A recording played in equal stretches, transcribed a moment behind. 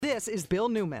This is Bill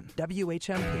Newman,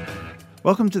 WHMP.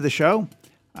 Welcome to the show.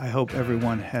 I hope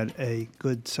everyone had a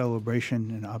good celebration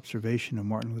and observation of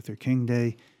Martin Luther King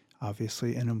Day.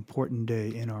 Obviously, an important day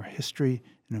in our history,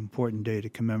 an important day to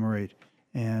commemorate.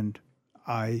 And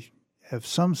I have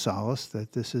some solace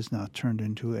that this is not turned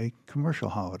into a commercial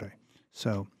holiday.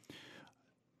 So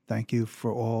thank you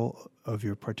for all of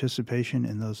your participation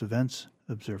in those events,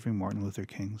 observing Martin Luther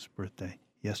King's birthday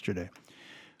yesterday.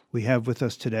 We have with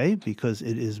us today, because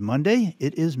it is Monday,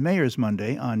 it is Mayor's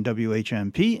Monday on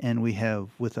WHMP, and we have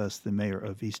with us the Mayor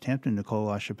of East Hampton, Nicole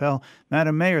LaChapelle.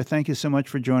 Madam Mayor, thank you so much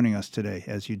for joining us today,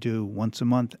 as you do once a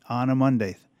month on a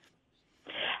Monday.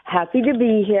 Happy to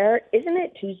be here. Isn't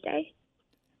it Tuesday?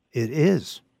 It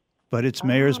is, but it's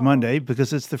Mayor's Monday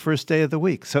because it's the first day of the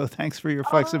week. So thanks for your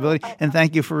flexibility, and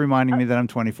thank you for reminding me that I'm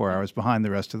 24 hours behind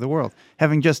the rest of the world,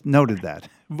 having just noted that.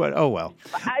 But oh well.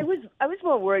 I was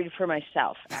more worried for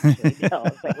myself, actually. I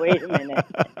was like, wait a minute.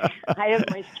 I have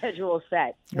my schedule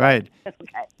set. Right.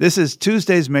 Okay. This is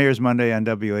Tuesday's Mayor's Monday on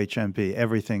WHMP.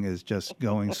 Everything is just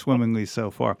going swimmingly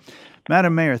so far.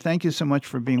 Madam Mayor, thank you so much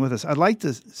for being with us. I'd like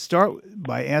to start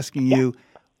by asking you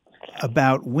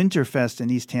about Winterfest in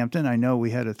East Hampton. I know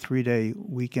we had a 3-day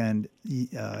weekend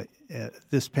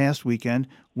this past weekend.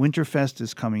 Winterfest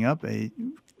is coming up, a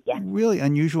really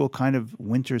unusual kind of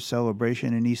winter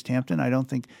celebration in East Hampton. I don't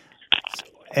think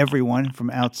everyone from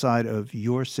outside of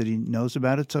your city knows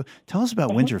about it. So tell us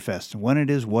about Winterfest, when it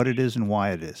is, what it is, and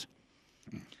why it is.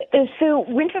 So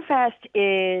Winterfest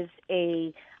is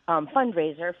a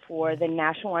fundraiser for the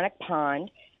Nashwanik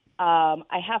Pond.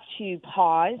 I have to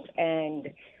pause and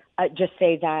just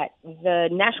say that the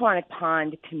Nashwanik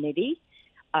Pond Committee,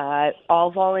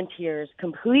 all volunteers,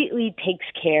 completely takes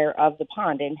care of the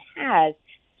pond and has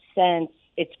since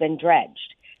it's been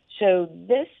dredged. So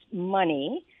this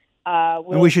money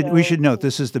we should note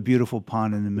this is the beautiful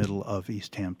pond in the middle of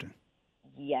East Hampton.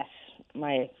 Yes,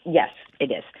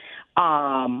 it is.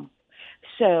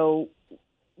 So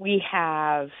we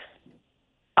have.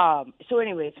 So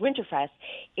anyways, Winterfest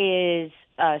is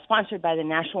sponsored by the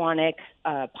Nashwanik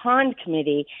Pond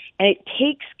Committee, and it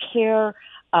takes care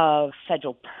of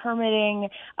federal permitting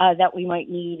that we might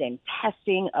need and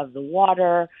testing of the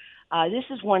water. This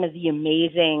is one of the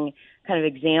amazing kind of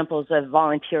examples of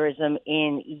volunteerism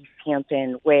in East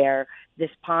Hampton, where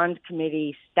this pond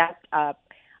committee stepped up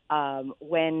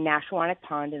when Nashwanik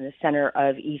Pond in the center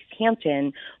of East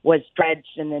Hampton was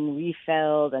dredged and then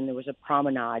refilled, and there was a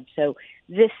promenade. So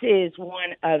this is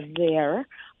one of their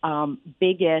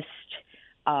biggest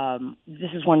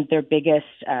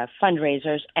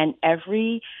fundraisers, and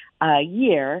every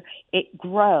year it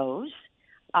grows,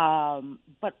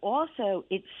 but also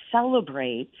it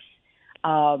celebrates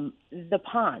the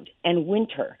pond and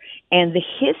winter and the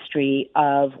history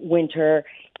of winter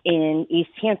in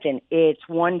East Hampton. It's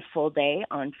one full day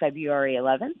on February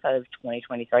 11th of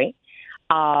 2023.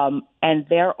 And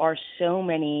there are so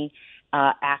many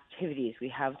activities. We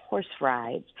have horse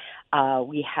rides.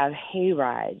 We have hay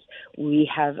rides. We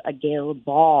have a gala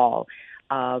ball.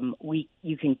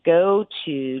 You can go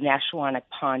to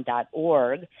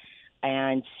nashwanikpond.org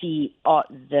and see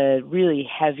the really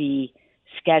heavy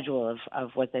schedule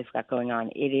of what they've got going on.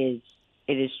 It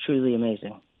is truly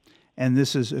amazing. And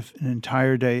this is an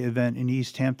entire day event in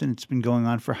East Hampton. It's been going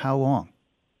on for how long?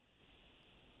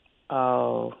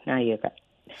 Oh, now you got.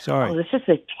 Sorry. Oh, this is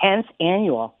the 10th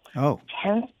annual. Oh.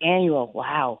 10th annual.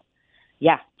 Wow.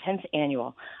 Yeah, 10th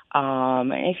annual.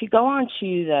 And if you go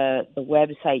onto the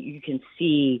website, you can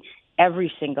see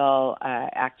every single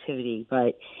activity.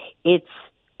 But it's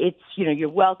you're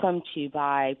welcome to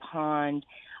buy pond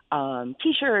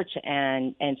T-shirts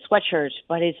and sweatshirts,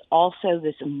 but it's also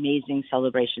this amazing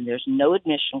celebration. There's no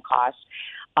admission cost,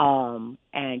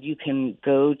 and you can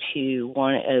go to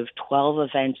one of 12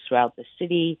 events throughout the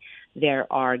city. There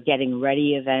are getting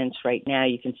ready events right now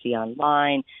you can see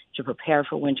online to prepare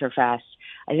for Winterfest.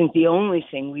 I think the only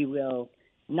thing we will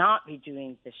not be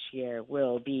doing this year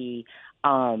will be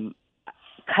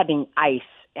cutting ice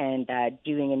and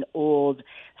doing an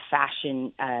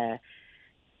old-fashioned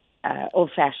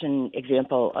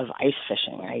example of ice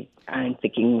fishing. I'm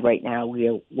thinking right now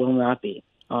we will not be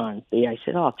on the ice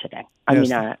at all today. On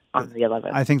the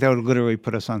 11th. I think that would literally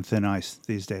put us on thin ice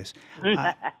these days.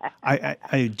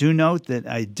 I do note that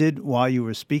I did, while you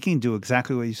were speaking, do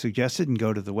exactly what you suggested and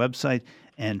go to the website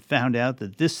and found out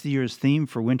that this year's theme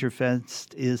for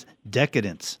Winterfest is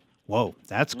decadence. Whoa,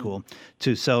 that's cool.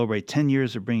 To celebrate 10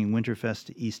 years of bringing Winterfest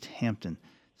to East Hampton.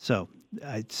 So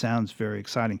it sounds very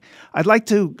exciting. I'd like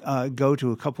to go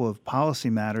to a couple of policy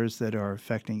matters that are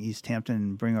affecting East Hampton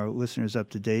and bring our listeners up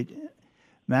to date.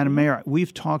 Madam Mayor,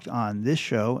 we've talked on this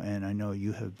show, and I know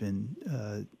you have been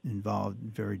involved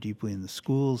very deeply in the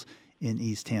schools in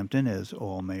East Hampton, as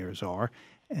all mayors are,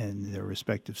 and their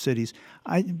respective cities.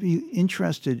 I'd be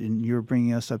interested in your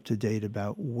bringing us up to date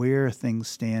about where things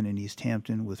stand in East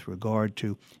Hampton with regard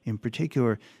to, in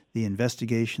particular, the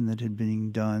investigation that had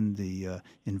been done, the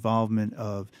involvement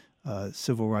of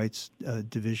civil rights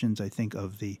divisions, I think,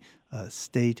 of the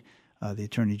state, the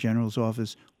Attorney General's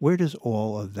office. Where does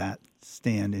all of that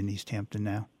stand in East Hampton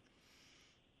now?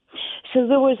 So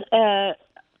there was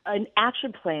an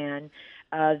action plan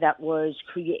that was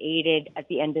created at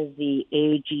the end of the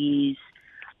AG's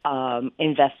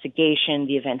investigation.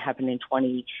 The event happened in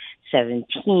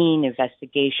 2017.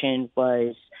 Investigation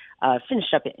was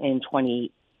finished up in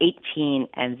 2018,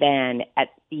 and then at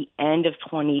the end of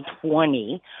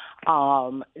 2020,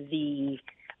 the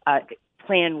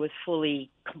plan was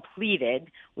fully completed,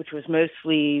 which was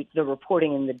mostly the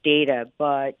reporting and the data,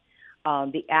 but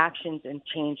the actions and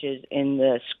changes in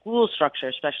the school structure,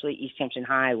 especially East Hampton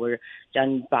High, were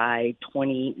done by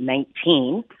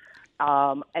 2019.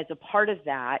 As a part of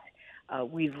that,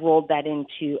 we've rolled that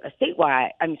into a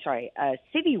citywide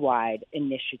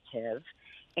initiative,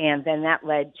 and then that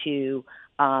led to,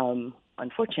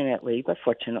 unfortunately, but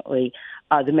fortunately,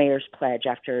 the mayor's pledge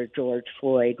after George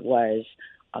Floyd was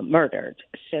murdered.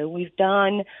 So we've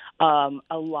done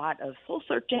a lot of soul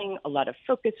searching, a lot of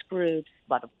focus groups,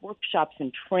 a lot of workshops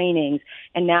and trainings,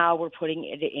 and now we're putting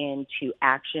it into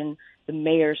action. The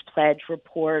mayor's pledge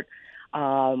report,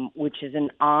 which is an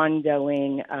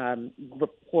ongoing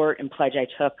report and pledge I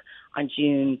took on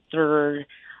June 3rd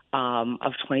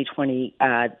of 2020,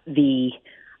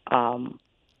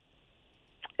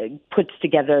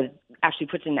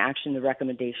 puts in action the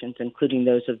recommendations, including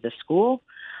those of the school.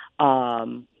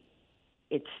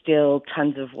 It's still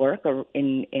tons of work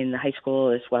in the high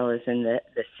school as well as in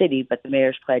the city, but the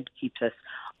mayor's pledge keeps us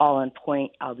all on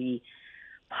point. I'll be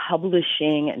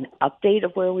publishing an update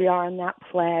of where we are on that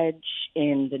pledge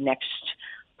in the next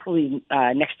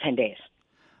 10 days.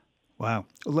 Wow.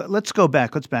 Let's go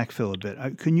back. Let's backfill a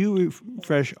bit. Can you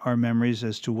refresh our memories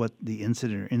as to what the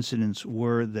incidents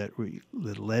were that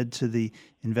led to the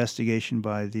investigation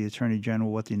by the Attorney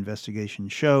General, what the investigation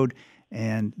showed,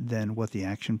 and then what the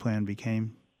action plan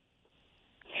became?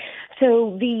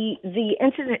 So the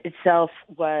incident itself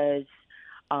was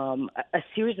a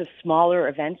series of smaller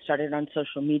events started on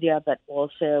social media, but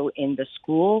also in the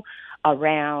school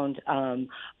around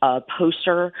a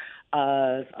poster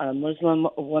of a Muslim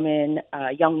woman,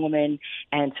 a young woman,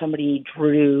 and somebody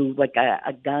drew like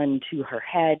a gun to her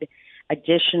head.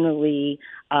 Additionally,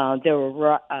 there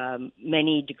were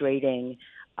many degrading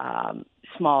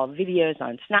small videos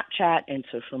on Snapchat and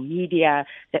social media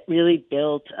that really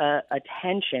built a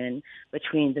tension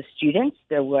between the students.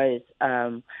 There was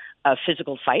a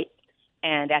physical fight,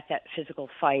 and at that physical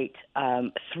fight,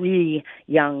 3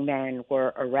 young men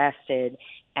were arrested,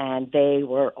 and they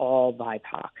were all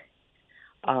BIPOC.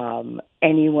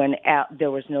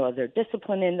 There was no other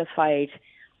discipline in the fight,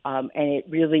 and it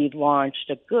really launched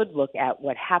a good look at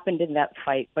what happened in that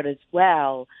fight, but as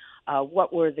well,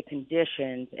 what were the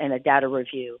conditions and a data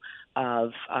review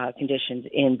of conditions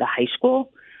in the high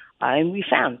school. And we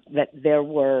found that there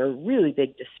were really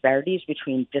big disparities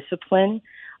between discipline,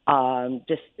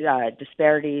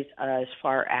 disparities as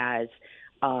far as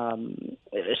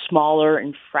smaller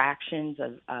infractions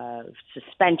of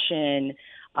suspension,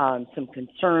 some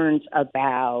concerns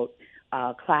about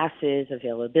classes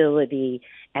availability,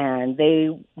 and they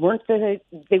weren't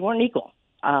equal.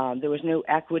 There was no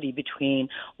equity between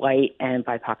white and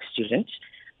BIPOC students.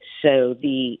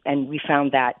 And we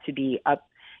found that to be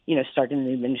start in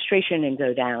the administration and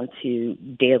go down to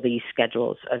daily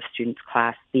schedules of students'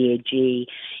 class. The AG,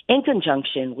 in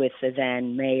conjunction with the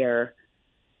then mayor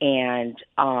and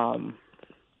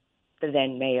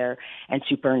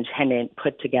superintendent,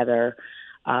 put together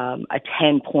a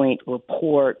 10-point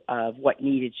report of what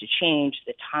needed to change,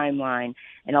 the timeline,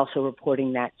 and also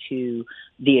reporting that to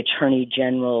the Attorney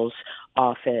General's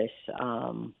office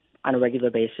on a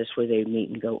regular basis, where they meet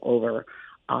and go over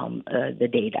the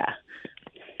data.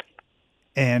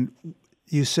 And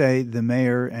you say the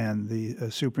mayor and the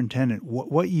superintendent.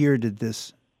 What year did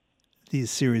these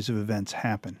series of events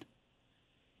happen?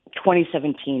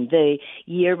 2017, the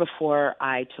year before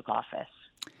I took office.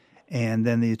 And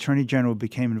then the Attorney General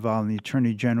became involved, and the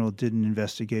Attorney General did an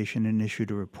investigation and issued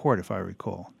a report, if I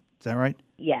recall. Is that right?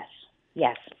 Yes.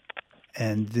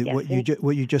 And what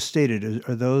you just stated,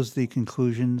 are those the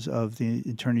conclusions of the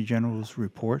Attorney General's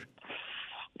report?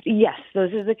 Yes,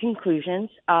 those are the conclusions,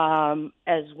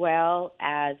 as well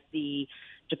as the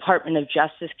Department of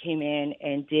Justice came in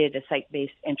and did a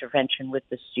site-based intervention with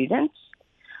the students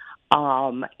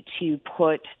to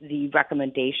put the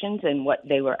recommendations and what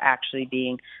they were actually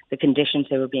the conditions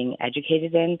they were being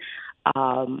educated in,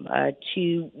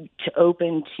 to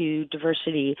open to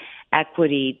diversity,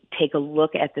 equity, take a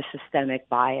look at the systemic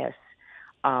bias.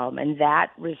 And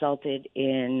that resulted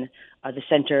in the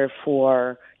Center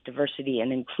for Diversity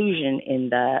and Inclusion in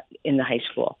the high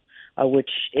school, which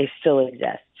still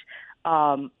exists.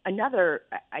 Another,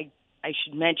 I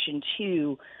should mention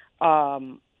too,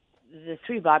 the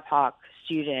 3 BIPOC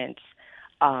students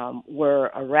were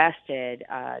arrested.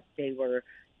 They were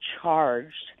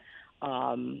charged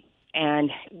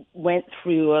and went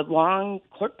through a long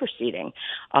court proceeding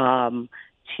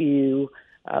to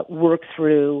work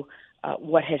through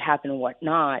what had happened and what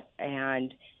not,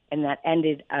 and that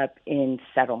ended up in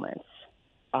settlements.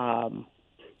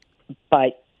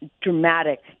 But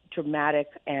dramatic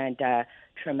and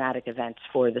traumatic events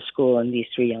for the school and these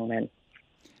 3 young men.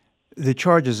 The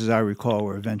charges, as I recall,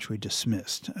 were eventually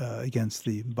dismissed against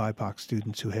the BIPOC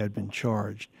students who had been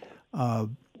charged.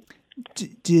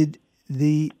 Did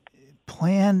the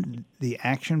plan, the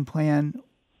action plan,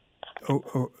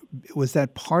 or was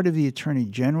that part of the Attorney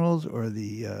General's or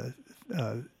the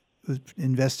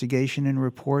investigation and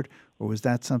report, or was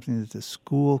that something that the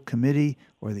school committee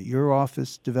or that your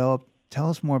office developed? Tell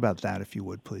us more about that, if you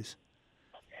would, please.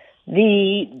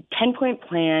 The 10-point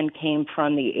plan came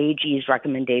from the AG's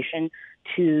recommendation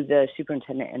to the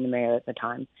superintendent and the mayor at the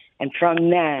time. And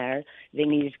from there, they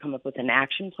needed to come up with an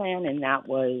action plan, and that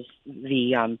was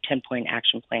the 10-point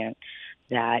action plan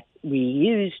that we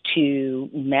used to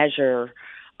measure,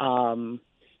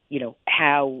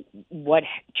 what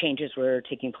changes were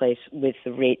taking place with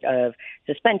the rate of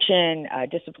suspension,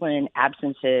 discipline,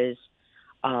 absences,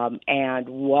 and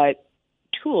what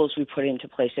tools we put into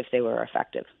place if they were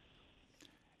effective.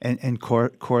 And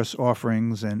course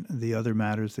offerings and the other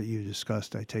matters that you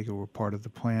discussed, I take it, were part of the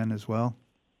plan as well?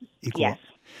 Yes.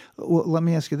 Well, let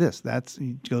me ask you this. These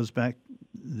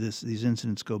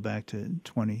incidents go back to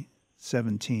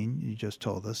 2017. You just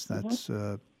told us that's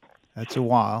a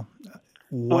while.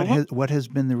 What has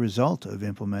been the result of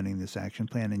implementing this action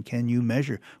plan, and can you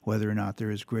measure whether or not there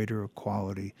is greater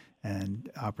equality and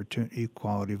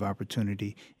equality of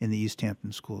opportunity in the East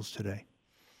Hampton schools today?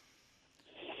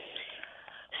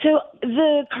 So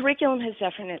the curriculum has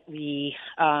definitely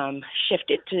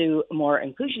shifted to a more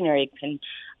inclusionary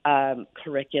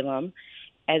curriculum,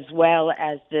 as well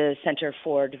as the Center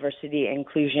for Diversity and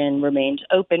Inclusion remains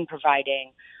open,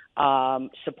 providing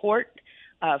support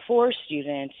for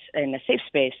students in a safe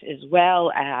space, as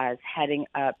well as heading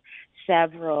up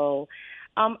several,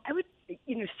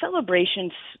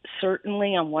 celebrations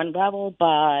certainly on one level,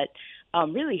 but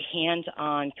really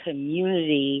hands-on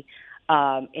community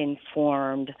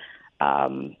informed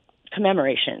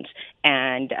commemorations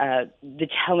and the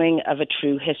telling of a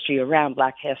true history around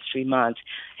Black History Month,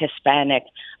 Hispanic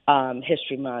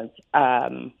History Month,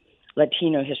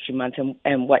 Latino History Month,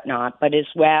 and whatnot, but as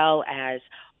well as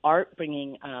art,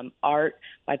 bringing art,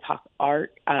 BIPOC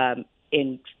art,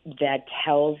 that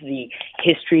tells the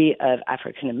history of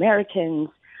African Americans.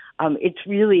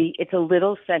 It's a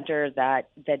little center that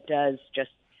does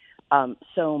just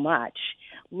so much.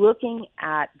 Looking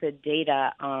at the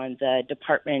data on the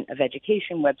Department of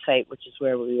Education website, which is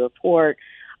where we report,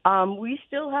 we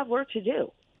still have work to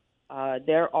do.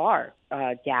 There are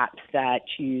gaps that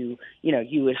you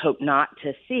would hope not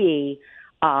to see,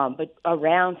 but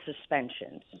around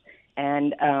suspensions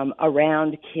and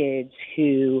around kids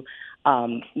who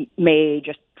may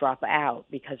just drop out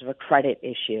because of a credit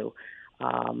issue.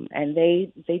 And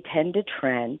they tend to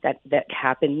trend. That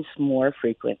happens more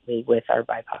frequently with our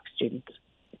BIPOC students.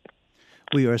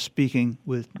 We are speaking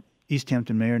with East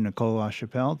Hampton Mayor Nicole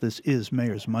LaChapelle. This is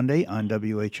Mayor's Monday on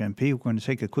WHMP. We're going to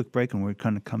take a quick break, and we're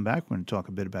going to come back. We're going to talk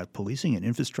a bit about policing and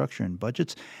infrastructure and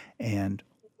budgets. And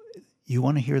you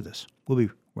want to hear this. We'll be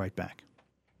right back.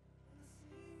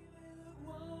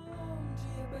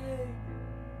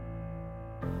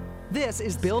 This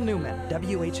is Bill Newman,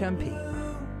 WHMP.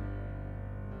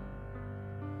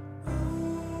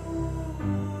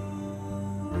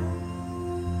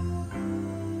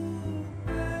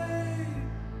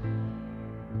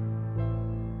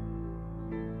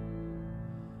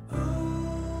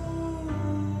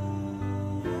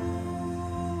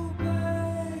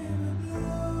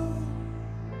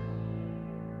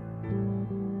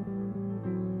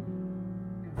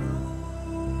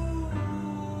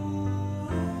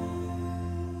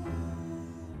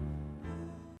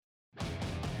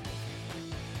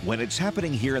 When it's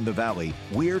happening here in the Valley,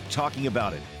 we're talking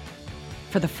about it.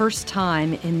 For the first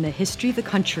time in the history of the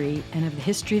country and of the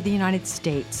history of the United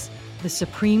States, the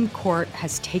Supreme Court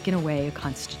has taken away a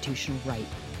constitutional right.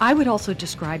 I would also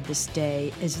describe this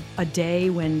day as a day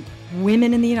when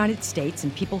women in the United States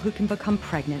and people who can become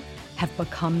pregnant have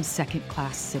become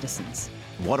second-class citizens.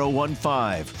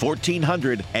 1015,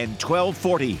 1400, and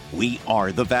 1240. We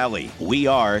are the Valley. We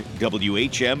are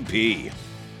WHMP.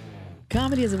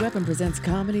 Comedy is a Weapon presents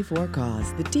Comedy for a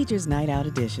Cause, the Teacher's Night Out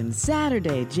edition,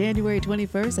 Saturday, January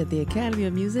 21st at the Academy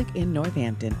of Music in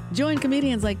Northampton. Join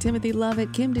comedians like Timothy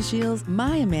Lovett, Kim DeShields,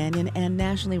 Maya Mannion, and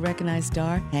nationally recognized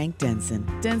star Hank Denson.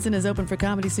 Denson is open for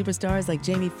comedy superstars like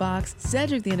Jamie Foxx,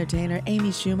 Cedric the Entertainer, Amy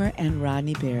Schumer, and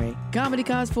Rodney Perry. Comedy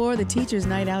Cause for the Teacher's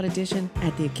Night Out edition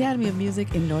at the Academy of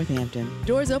Music in Northampton.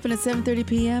 Doors open at 7:30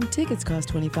 p.m. Tickets cost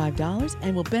 $25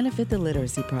 and will benefit the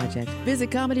Literacy Project. Visit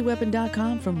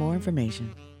ComedyWeapon.com for more information.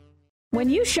 When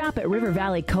you shop at River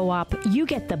Valley Co-op, you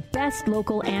get the best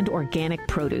local and organic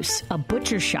produce, a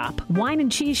butcher shop, wine and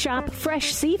cheese shop,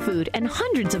 fresh seafood, and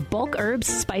hundreds of bulk herbs,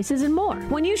 spices, and more.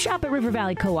 When you shop at River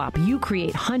Valley Co-op, you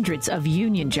create hundreds of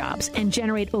union jobs and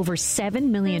generate over $7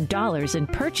 million in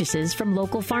purchases from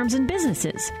local farms and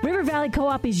businesses. River Valley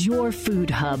Co-op is your food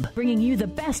hub, bringing you the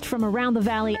best from around the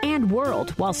valley and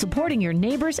world while supporting your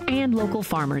neighbors and local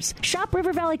farmers. Shop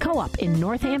River Valley Co-op in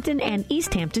Northampton and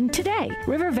East Hampton today.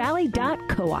 rivervalley.co-op.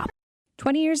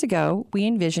 20 years ago, we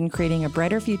envisioned creating a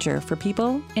brighter future for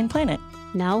people and planet.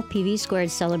 Now, PV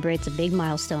Squared celebrates a big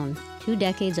milestone, 2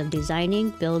 decades of designing,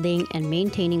 building, and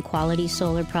maintaining quality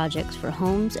solar projects for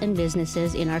homes and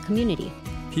businesses in our community.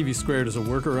 PV Squared is a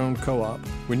worker-owned co-op.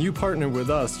 When you partner with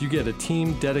us, you get a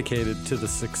team dedicated to the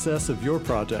success of your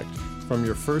project, from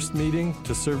your first meeting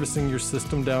to servicing your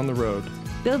system down the road.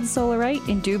 Build solar right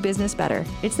and do business better.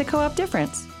 It's the co-op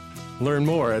difference. Learn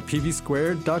more at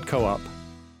pvsquared.coop.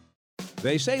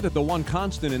 They say that the one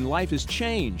constant in life is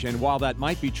change, and while that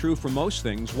might be true for most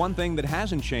things, one thing that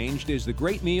hasn't changed is the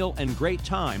great meal and great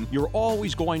time you're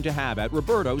always going to have at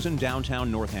Roberto's in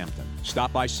downtown Northampton.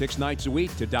 Stop by 6 nights a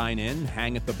week to dine in,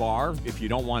 hang at the bar. If you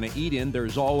don't want to eat in,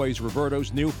 there's always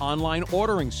Roberto's new online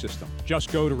ordering system.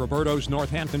 Just go to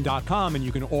robertosnorthampton.com and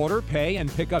you can order, pay,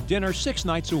 and pick up dinner 6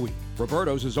 nights a week.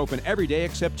 Roberto's is open every day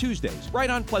except Tuesdays,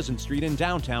 right on Pleasant Street in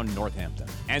downtown Northampton.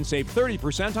 And save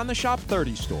 30% on the Shop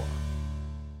 30 store.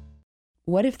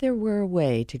 What if there were a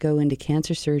way to go into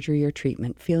cancer surgery or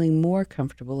treatment feeling more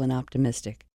comfortable and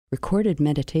optimistic? Recorded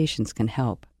meditations can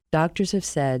help. Doctors have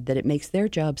said that it makes their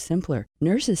job simpler.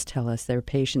 Nurses tell us their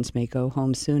patients may go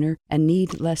home sooner and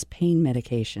need less pain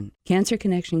medication. Cancer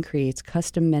Connection creates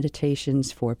custom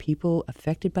meditations for people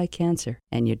affected by cancer,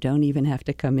 and you don't even have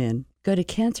to come in. Go to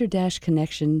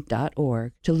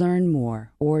cancer-connection.org to learn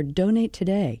more or donate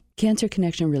today. Cancer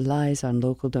Connection relies on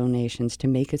local donations to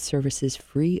make its services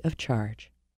free of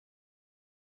charge.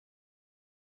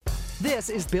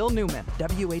 This is Bill Newman,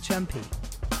 WHMP.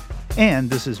 And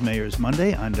this is Mayor's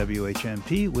Monday on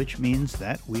WHMP, which means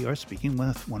that we are speaking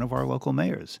with one of our local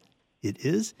mayors. It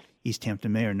is East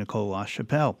Hampton Mayor Nicole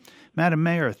LaChapelle. Madam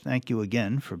Mayor, thank you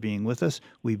again for being with us.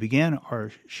 We began our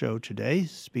show today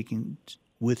speaking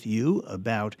with you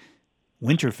about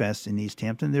Winterfest in East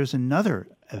Hampton. There's another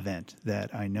event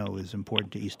that I know is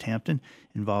important to East Hampton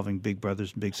involving Big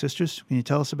Brothers and Big Sisters. Can you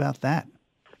tell us about that?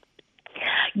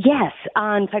 Yes,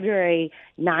 on February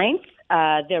 9th,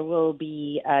 there will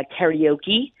be a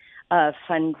karaoke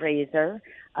fundraiser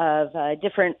of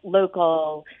different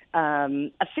local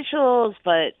officials,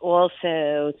 but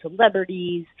also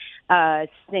celebrities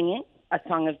singing a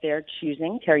song of their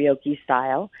choosing, karaoke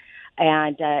style.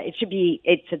 And it's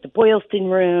at the Boylston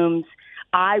Rooms.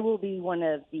 I will be one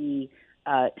of the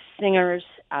singers,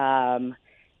 and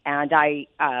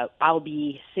I'll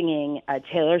be singing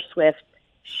Taylor Swift,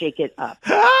 Shake It Up,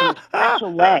 in a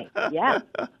special way. Yeah,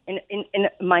 in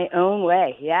my own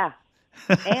way. Yeah,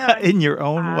 and, in your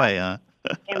own way, huh?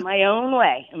 in my own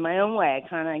way. I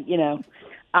kind of,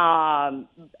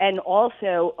 and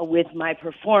also with my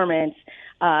performance,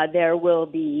 there will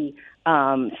be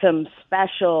some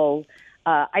special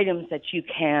items that you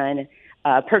can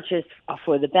purchase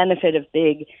for the benefit of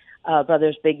Big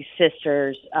Brothers, Big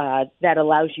Sisters that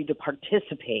allows you to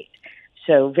participate.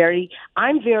 So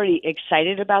I'm very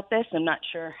excited about this. I'm not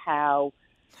sure how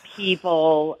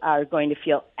people are going to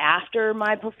feel after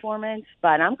my performance,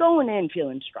 but I'm going in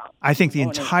feeling strong. I think the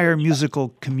entire musical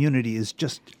community is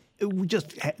just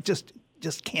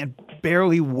can't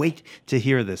barely wait to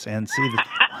hear this and see this.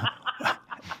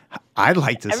 I'd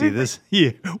like to see this.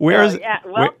 Yeah. Where is it? Yeah.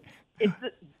 Well, it's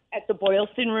at the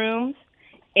Boylston Rooms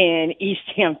in East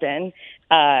Hampton.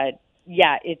 It's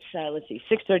let's see,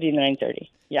 6:30 to 9:30.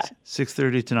 Yeah.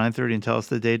 6:30 to 9:30, and tell us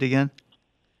the date again.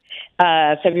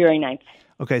 February 9th.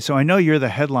 Okay, so I know you're the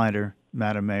headliner,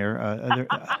 Madam Mayor.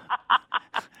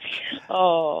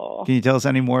 Oh. Can you tell us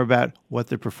any more about what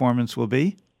the performance will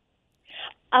be?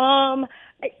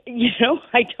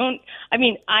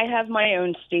 I have my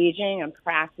own staging. I'm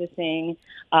practicing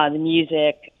the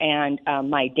music and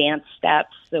my dance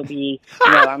steps. There'll be, it's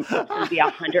going to be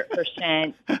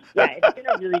 100%. Yeah, it's going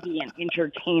to really be an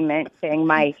entertainment thing.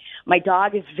 My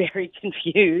dog is very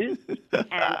confused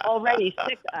and already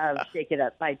sick of "Shake It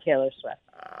Up" by Taylor Swift.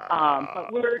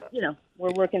 But we're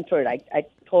working through it. I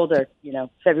told her,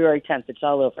 February 10th, it's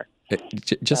all over.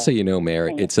 Just so you know, Mayor,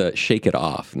 it's a "Shake It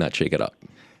Off," not "Shake It Up."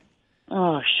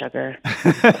 Oh, sugar.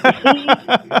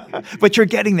 But you're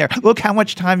getting there. Look how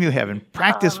much time you have, and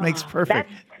practice makes perfect.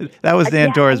 That was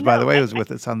Dan Torres, by the way, who was with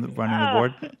us running the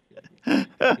board. You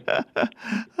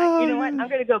know what? I'm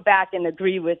going to go back and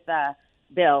agree with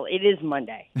Bill. It is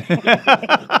Monday. Oh,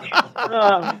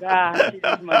 gosh, it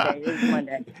is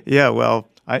Monday. Yeah, well,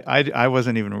 I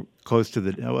wasn't even close to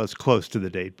the. I was close to the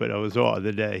date, but I was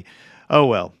the day. Oh,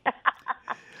 well.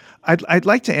 I'd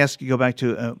like to ask you, go back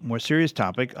to a more serious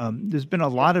topic. There's been a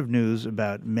lot of news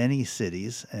about many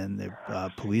cities and their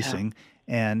policing,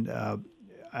 and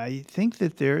I think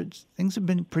that things have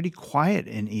been pretty quiet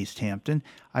in East Hampton.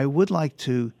 I would like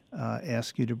to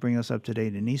ask you to bring us up to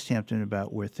date in East Hampton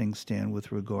about where things stand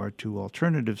with regard to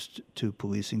alternatives to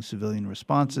policing, civilian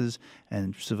responses,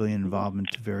 and civilian involvement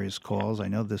to various calls. I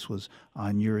know this was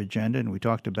on your agenda, and we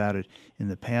talked about it in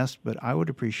the past, but I would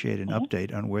appreciate an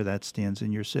update on where that stands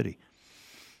in your city.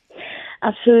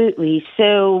 Absolutely.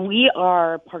 So we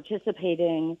are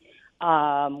participating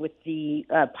with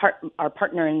our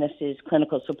partner in this is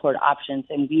Clinical Support Options,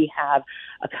 and we have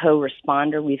a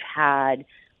co-responder. We've had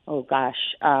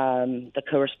the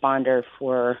co-responder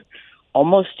for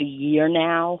almost a year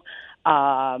now,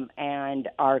 and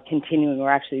are continuing. We're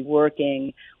actually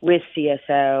working with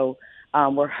CSO.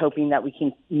 We're hoping that we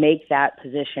can make that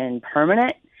position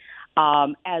permanent.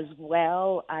 As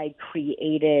well, I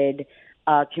created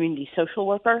a community social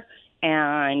worker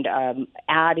and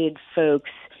added folks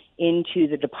into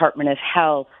the Department of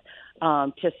Health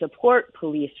to support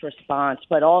police response,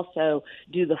 but also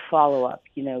do the follow-up.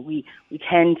 We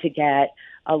tend to get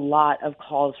a lot of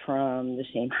calls from the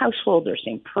same household or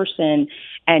same person,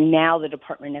 and now the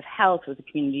Department of Health with a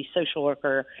community social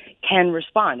worker can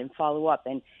respond and follow up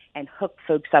and hook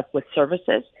folks up with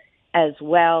services. As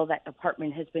well, that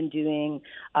department has been doing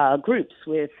groups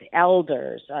with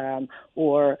elders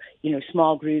or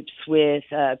small groups with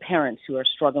parents who are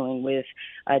struggling with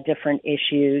different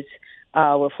issues.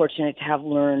 We're fortunate to have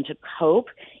learned to cope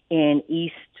in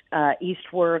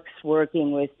Eastworks,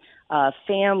 working with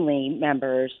family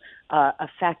members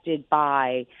affected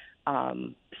by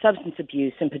substance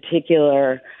abuse, in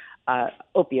particular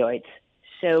opioids.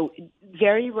 So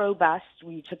very robust.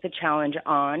 We took the challenge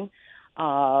on.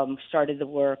 Started the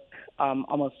work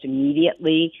almost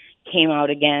immediately, came out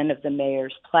again of the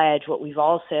mayor's pledge. What we've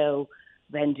also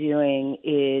been doing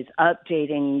is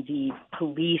updating the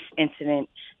police incident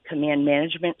command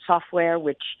management software,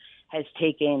 which has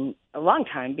taken a long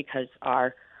time because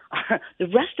the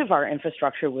rest of our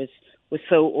infrastructure was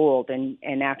so old,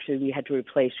 and actually we had to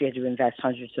invest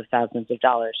hundreds of thousands of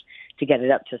dollars to get it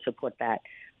up to support that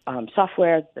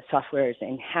software. The software is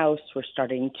in-house. We're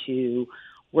starting to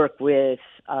work with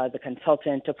the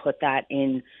consultant to put that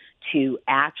into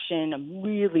action. I'm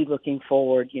really looking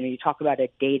forward. You talk about a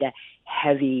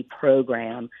data-heavy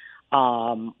program.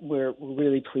 We're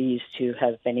really pleased to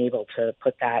have been able to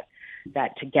put that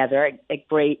together at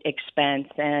great expense.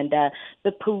 And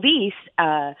the police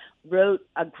wrote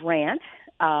a grant.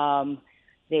 Every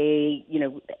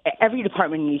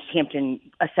department in East Hampton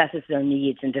assesses their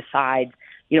needs and decides,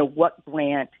 what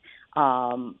grant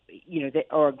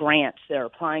or grants they're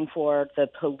applying for. The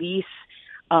police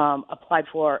applied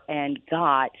for and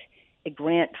got a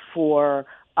grant for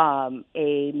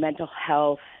a mental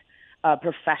health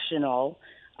professional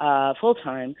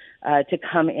full-time to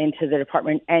come into the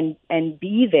department and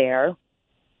be there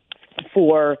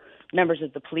for members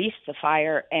of the police, the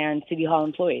fire, and City Hall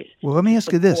employees. Well, let me ask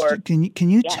you this. Can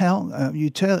you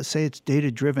say it's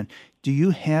data-driven. Do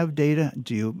you have data?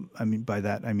 By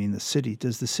that I mean the city.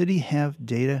 Does the city have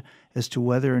data as to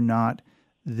whether or not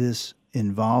this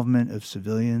involvement of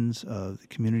civilians, of the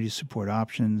community support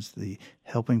options, the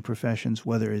helping professions,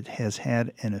 whether it has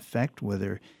had an effect,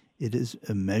 whether it is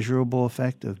a measurable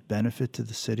effect of benefit to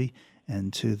the city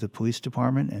and to the police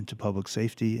department and to public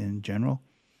safety in general?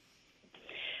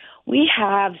 We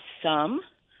have some.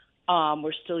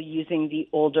 We're still using the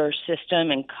older system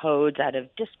and codes out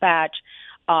of dispatch.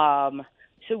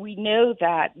 So we know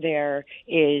that there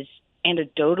is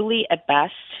anecdotally at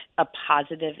best a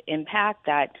positive impact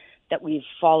that we've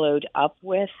followed up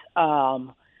with.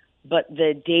 But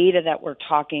the data that we're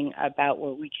talking about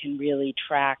where we can really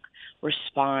track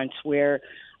response, where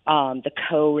the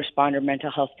co-responder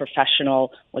mental health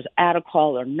professional was at a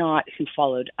call or not, who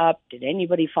followed up, did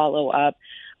anybody follow up,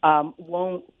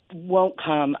 won't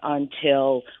come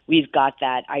until we've got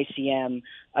that ICM,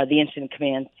 the Incident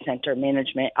Command Center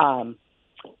management,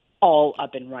 all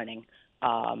up and running.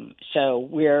 So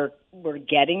we're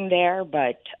getting there,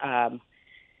 but I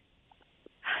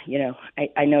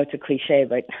know it's a cliche,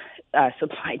 but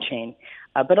supply chain.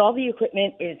 But all the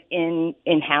equipment is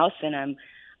in-house, and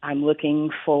I'm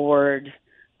looking forward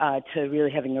to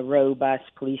really having a robust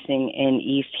policing in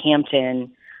East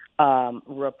Hampton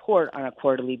report on a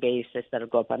quarterly basis that'll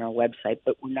go up on our website,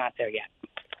 but we're not there yet.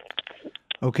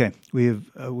 Okay,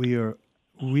 we are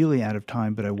really out of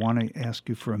time, but I want to ask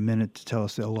you for a minute to tell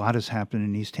us that a lot has happened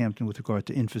in East Hampton with regard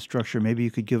to infrastructure. Maybe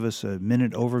you could give us a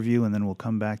minute overview, and then we'll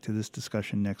come back to this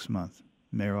discussion next month.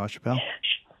 Mayor LaChapelle?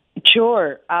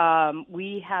 Sure.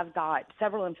 We have got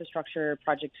several infrastructure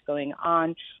projects going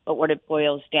on, but what it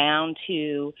boils down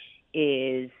to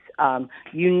is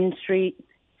Union Street,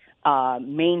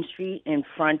 Main Street in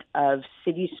front of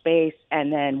City Space,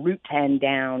 and then Route 10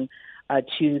 down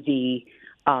to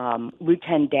Route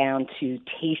 10 down to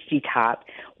Tasty Top,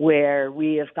 where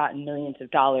we have gotten millions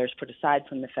of dollars put aside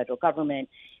from the federal government,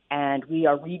 and we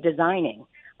are redesigning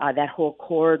that whole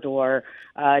corridor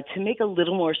to make a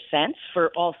little more sense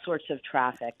for all sorts of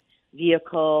traffic,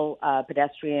 vehicle,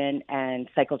 pedestrian, and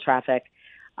cycle traffic.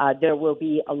 There will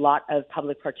be a lot of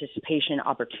public participation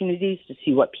opportunities to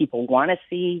see what people want to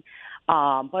see,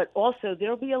 but also there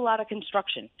will be a lot of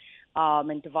construction.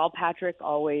 And Deval Patrick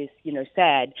always,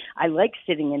 said, I like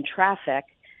sitting in traffic,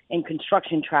 in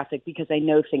construction traffic, because I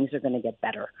know things are going to get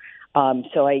better.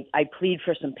 So I plead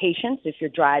for some patience. If you're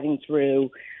driving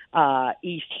through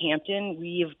East Hampton,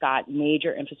 we've got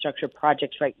major infrastructure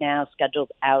projects right now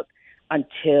scheduled out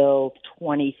until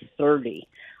 2030.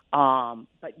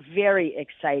 But very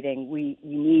exciting. We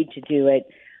need to do it.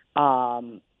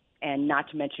 And not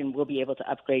to mention, we'll be able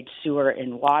to upgrade sewer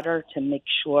and water to make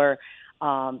sure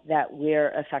that we're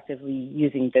effectively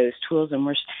using those tools, and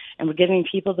we're giving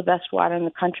people the best water in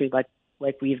the country, like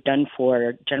we've done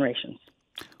for generations.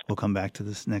 We'll come back to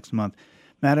this next month.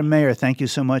 Madam Mayor, thank you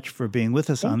so much for being with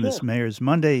us on this Mayor's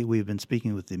Monday. We've been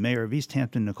speaking with the Mayor of East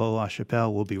Hampton, Nicole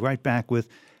LaChapelle. We'll be right back with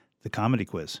the comedy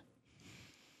quiz.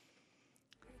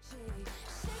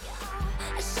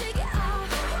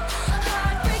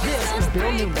 This is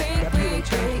Bill Newman,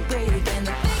 WHMP.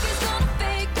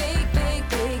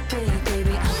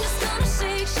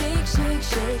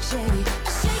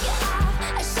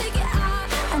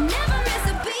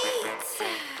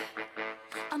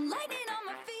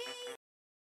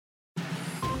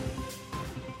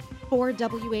 For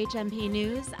WHMP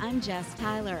News, I'm Jess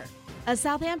Tyler. A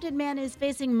Southampton man is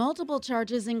facing multiple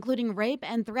charges, including rape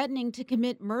and threatening to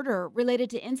commit murder, related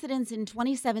to incidents in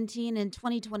 2017 and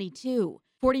 2022.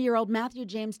 40-year-old Matthew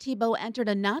James Tebow entered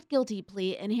a not guilty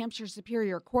plea in Hampshire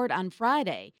Superior Court on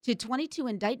Friday to 22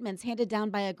 indictments handed down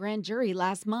by a grand jury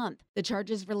last month. The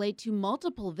charges relate to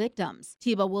multiple victims.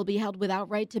 Tebow will be held without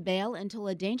right to bail until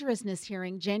a dangerousness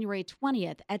hearing January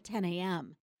 20th at 10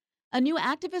 a.m. A new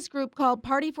activist group called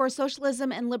Party for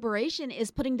Socialism and Liberation is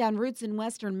putting down roots in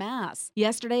Western Mass.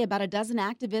 Yesterday, about a dozen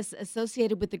activists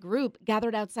associated with the group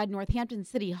gathered outside Northampton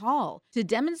City Hall to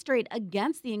demonstrate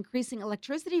against the increasing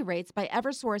electricity rates by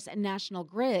Eversource and National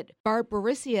Grid. Bart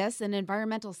Borisius, an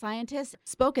environmental scientist,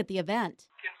 spoke at the event.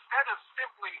 Instead of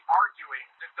simply arguing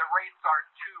that the rates are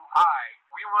too high,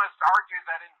 we must argue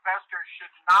that investors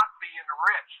should not be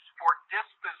enriched for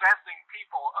dispossessing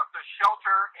people of the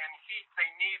shelter and heat they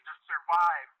need to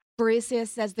survive. Borisius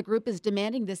says the group is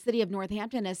demanding the city of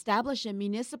Northampton establish a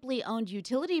municipally owned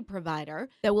utility provider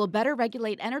that will better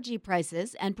regulate energy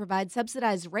prices and provide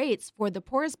subsidized rates for the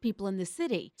poorest people in the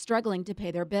city struggling to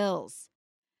pay their bills.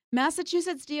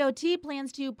 Massachusetts DOT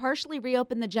plans to partially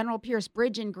reopen the General Pierce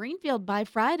Bridge in Greenfield by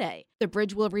Friday. The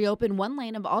bridge will reopen one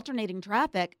lane of alternating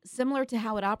traffic, similar to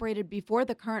how it operated before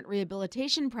the current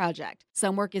rehabilitation project.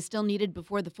 Some work is still needed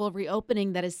before the full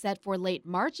reopening that is set for late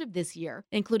March of this year,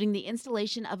 including the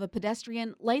installation of a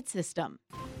pedestrian light system.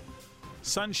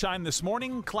 Sunshine this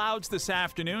morning, clouds this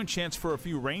afternoon, chance for a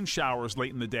few rain showers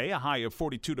late in the day, a high of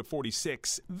 42 to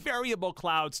 46. Variable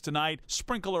clouds tonight,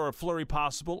 sprinkle or a flurry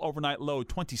possible, overnight low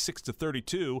 26 to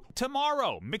 32.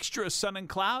 Tomorrow, mixture of sun and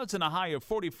clouds and a high of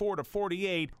 44 to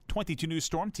 48. 22 News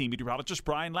Storm Team meteorologist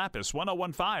Brian Lapis,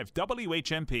 1015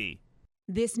 WHMP.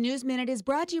 This News Minute is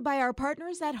brought to you by our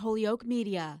partners at Holyoke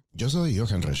Media. Yo soy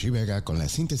Johan Rashi Vega con la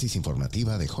síntesis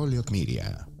informativa de Holyoke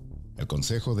Media. El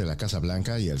Consejo de la Casa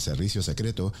Blanca y el Servicio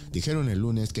Secreto dijeron el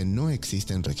lunes que no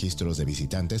existen registros de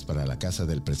visitantes para la casa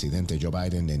del presidente Joe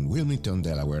Biden en Wilmington,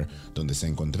 Delaware, donde se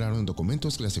encontraron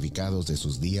documentos clasificados de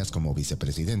sus días como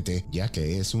vicepresidente, ya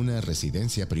que es una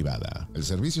residencia privada. El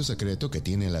Servicio Secreto, que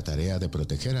tiene la tarea de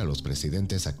proteger a los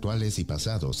presidentes actuales y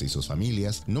pasados y sus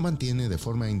familias, no mantiene de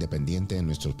forma independiente en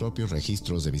nuestros propios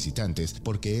registros de visitantes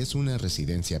porque es una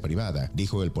residencia privada,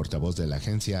 dijo el portavoz de la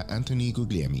agencia Anthony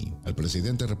Guglielmi. El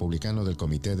presidente republicano del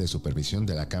Comité de Supervisión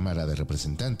de la Cámara de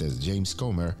Representantes, James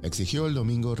Comer, exigió el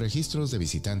domingo registros de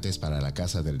visitantes para la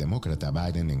casa del demócrata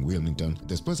Biden en Wilmington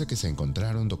después de que se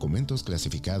encontraron documentos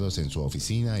clasificados en su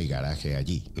oficina y garaje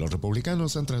allí. Los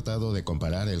republicanos han tratado de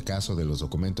comparar el caso de los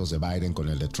documentos de Biden con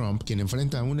el de Trump, quien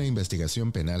enfrenta una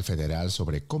investigación penal federal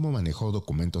sobre cómo manejó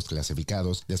documentos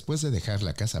clasificados después de dejar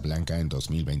la Casa Blanca en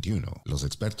 2021. Los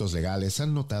expertos legales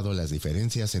han notado las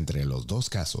diferencias entre los dos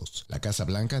casos. La Casa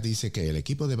Blanca dice que el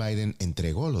equipo de Biden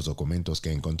entregó los documentos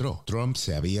que encontró. Trump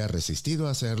se había resistido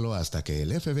a hacerlo hasta que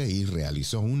el FBI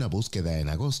realizó una búsqueda en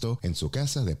agosto en su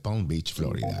casa de Palm Beach,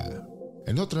 Florida.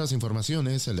 En otras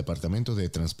informaciones, el Departamento de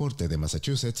Transporte de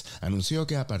Massachusetts anunció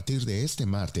que a partir de este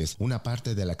martes, una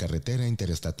parte de la carretera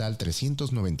interestatal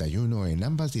 391 en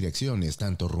ambas direcciones,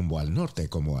 tanto rumbo al norte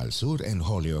como al sur en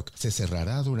Holyoke, se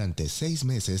cerrará durante 6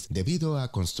 meses debido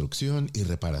a construcción y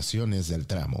reparaciones del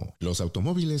tramo. Los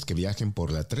automóviles que viajen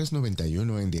por la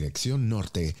 391 en dirección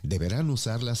norte deberán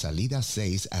usar la salida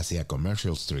 6 hacia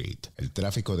Commercial Street. El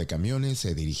tráfico de camiones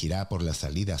se dirigirá por la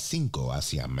salida 5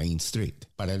 hacia Main Street.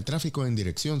 Para el tráfico en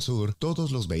dirección sur,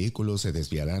 todos los vehículos se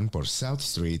desviarán por South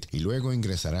Street y luego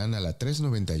ingresarán a la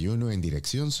 391 en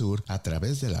dirección sur a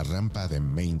través de la rampa de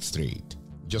Main Street.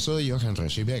 Yo soy Johan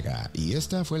Rashi Vega y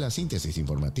esta fue la síntesis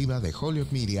informativa de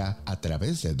Holyoke Media a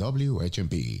través de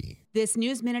WHMP. This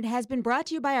News Minute has been brought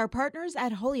to you by our partners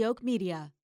at Holyoke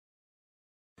Media.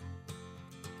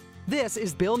 This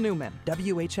is Bill Newman,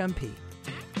 WHMP.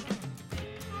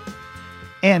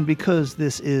 And because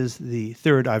this is the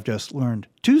third I've Just Learned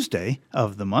Tuesday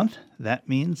of the month, that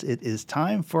means it is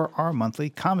time for our monthly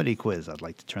comedy quiz. I'd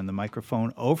like to turn the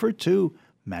microphone over to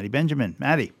Maddie Benjamin.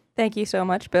 Maddie. Thank you so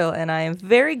much, Bill, and I am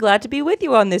very glad to be with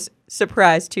you on this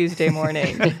surprise Tuesday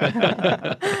morning.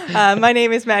 My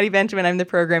name is Maddie Benjamin. I'm the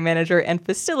program manager and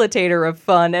facilitator of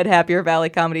fun at Happier Valley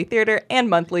Comedy Theater and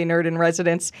monthly Nerd in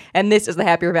Residence, and this is the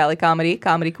Happier Valley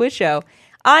Comedy Quiz Show.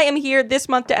 I am here this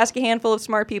month to ask a handful of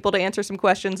smart people to answer some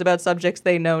questions about subjects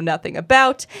they know nothing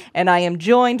about, and I am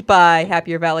joined by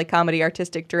Happier Valley Comedy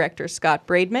Artistic Director Scott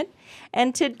Braidman.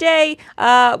 And today,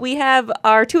 we have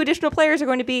our 2 additional players are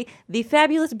going to be the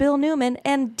fabulous Bill Newman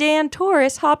and Dan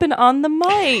Torres hopping on the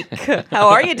mic. How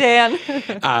are you, Dan?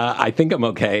 I think I'm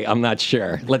okay. I'm not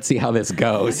sure. Let's see how this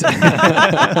goes.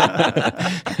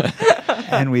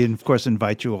 And we, of course,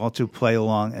 invite you all to play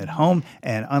along at home.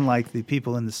 And unlike the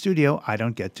people in the studio, I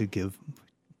don't get to give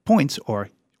points or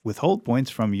withhold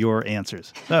points from your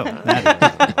answers. So,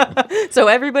 so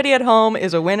everybody at home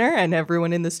is a winner, and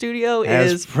everyone in the studio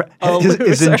is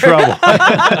in trouble.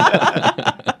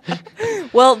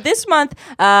 Well, this month,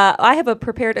 I have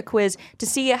prepared a quiz to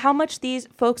see how much these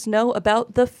folks know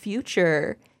about the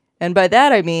future. And by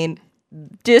that, I mean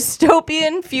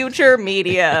dystopian future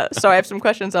media. So I have some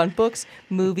questions on books,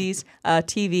 movies,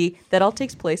 TV that all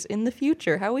takes place in the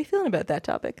future. How are we feeling about that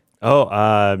topic? Oh,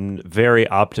 very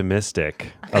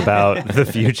optimistic about the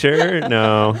future.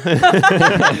 No.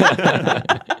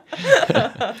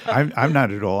 I'm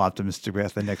not at all optimistic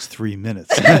about the next 3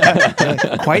 minutes.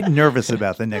 Quite nervous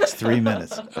about the next 3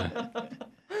 minutes.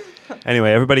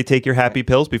 Anyway, everybody take your happy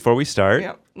pills before we start.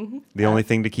 Yep. Mm-hmm. The only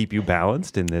thing to keep you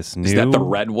balanced in this new... Is that the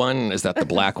red one? Is that the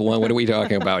black one? What are we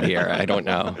talking about here? I don't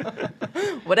know.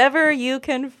 Whatever you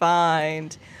can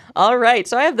find. All right,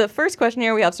 so I have the first question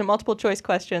here. We have some multiple choice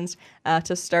questions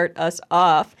to start us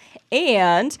off.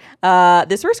 And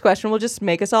this first question will just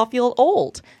make us all feel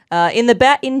old. In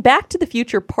Back to the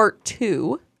Future Part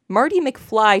 2, Marty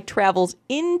McFly travels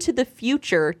into the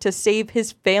future to save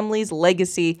his family's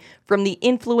legacy from the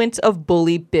influence of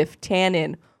bully Biff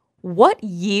Tannen. What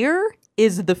year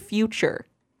is the future?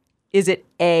 Is it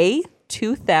A,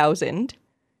 2000,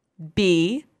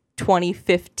 B,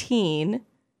 2015,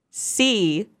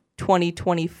 C,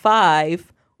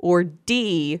 2025, or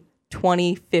D,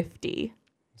 2050?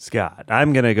 Scott,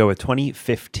 I'm going to go with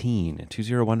 2015,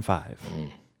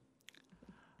 2015.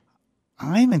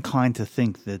 I'm inclined to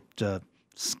think that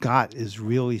Scott is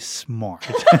really smart,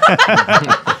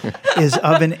 is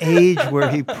of an age where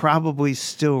he probably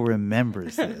still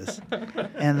remembers this.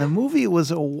 And the movie was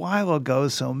a while ago,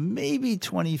 so maybe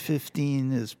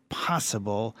 2015 is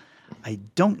possible. I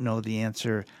don't know the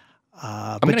answer.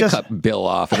 I'm going to cut Bill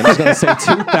off, and I'm just going to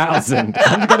say 2000.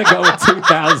 I'm going to go with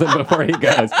 2000 before he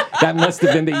goes. That must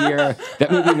have been the year. That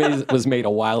movie was made a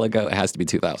while ago. It has to be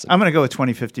 2000. I'm going to go with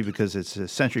 2050 because it's a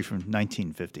century from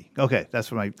 1950. Okay,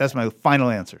 that's my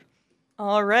final answer.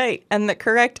 All right. And the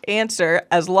correct answer,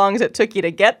 as long as it took you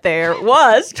to get there,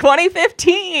 was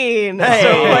 2015. Hey.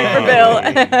 So a point for Bill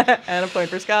and a point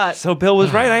for Scott. So Bill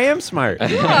was right. I am smart.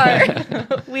 You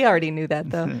are. We already knew that,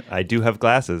 though. I do have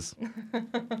glasses.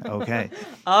 Okay.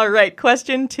 All right.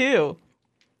 Question 2.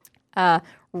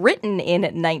 Written in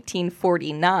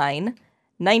 1949,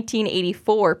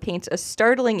 1984 paints a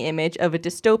startling image of a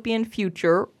dystopian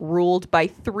future ruled by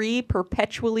 3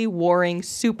 perpetually warring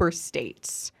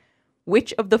superstates.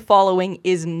 Which of the following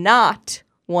is not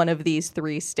one of these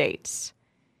 3 states?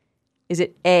 Is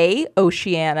it A,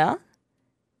 Oceania,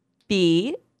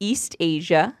 B, East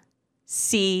Asia,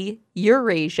 C,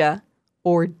 Eurasia,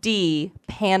 or D,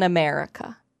 Pan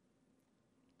America?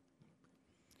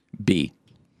 B.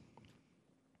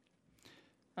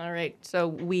 All right, so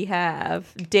we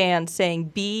have Dan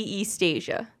saying B, East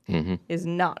Asia is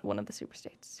not one of the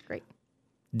superstates. Great.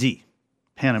 D,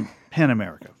 Pan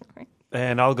America.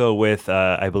 And I'll go with,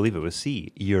 I believe it was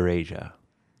C, Eurasia.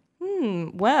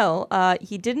 Well,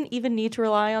 he didn't even need to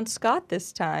rely on Scott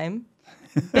this time.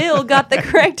 Bill got the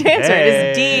correct answer. It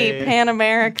is D, Pan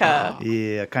America.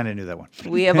 Yeah, I kind of knew that one.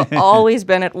 We have always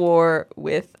been at war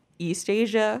with East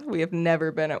Asia. We have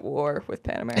never been at war with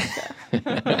Pan America.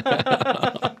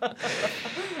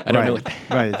 I don't know.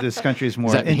 Right. This country is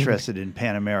more interested in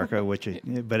Pan America,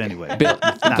 but anyway, Bill,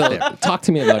 talk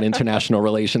to me about international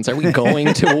relations. Are we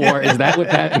going to war? Is that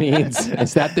what that means?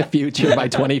 Is that the future by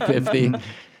 2050?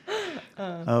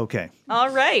 Okay. All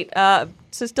right.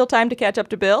 So still time to catch up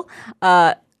to Bill.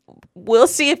 We'll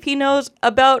see if he knows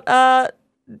about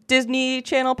Disney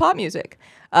Channel pop music.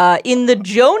 In the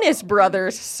Jonas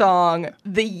Brothers song,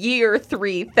 The Year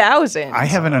 3000. I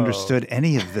haven't understood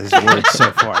any of those words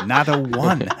so far. Not a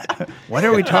one. What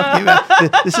are we talking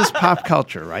about? This is pop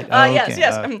culture, right? Yes.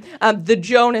 The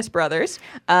Jonas Brothers.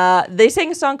 They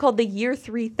sang a song called The Year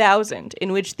 3000,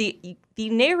 in which the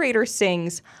narrator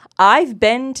sings, "I've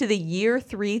been to the year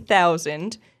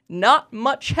 3000. Not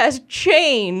much has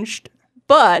changed,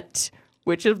 but..."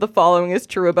 Which of the following is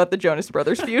true about the Jonas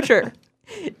Brothers' future?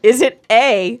 Is it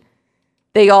A,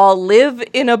 they all live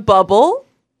in a bubble?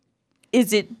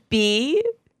 Is it B,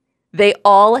 they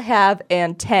all have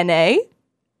antennae?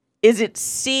 Is it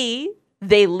C,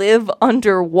 they live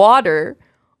underwater?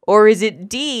 Or is it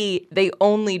D, they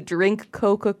only drink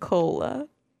Coca-Cola?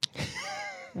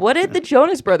 What did the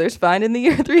Jonas Brothers find in the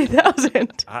year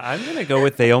 3000? I'm going to go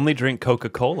with they only drink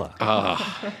Coca-Cola.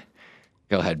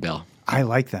 Go ahead, Bill. I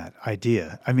like that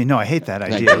idea. I mean, no, I hate that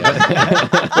idea.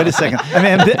 Wait a second.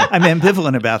 I'm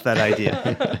ambivalent about that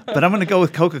idea. But I'm going to go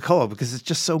with Coca-Cola because it's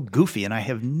just so goofy and I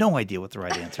have no idea what the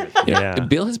right answer is. Yeah.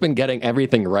 Bill has been getting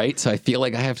everything right, so I feel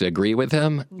like I have to agree with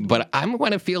him. But I'm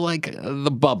going to feel like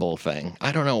the bubble thing.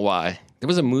 I don't know why. There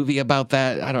was a movie about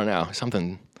that. I don't know.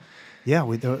 Something... Yeah,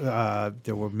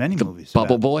 there were many movies.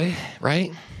 Bubble Boy,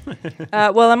 right?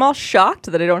 Well, I'm all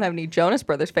shocked that I don't have any Jonas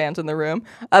Brothers fans in the room.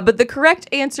 But the correct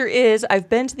answer is, I've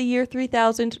been to the year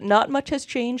 3000. Not much has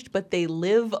changed, but they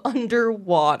live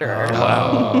underwater.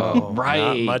 Oh, right.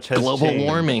 Not much has Global changed.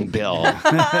 warming, Bill.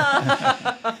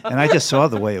 And I just saw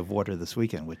The Way of Water this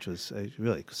weekend, which was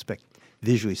really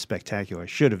visually spectacular. I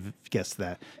should have guessed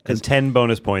that. And 10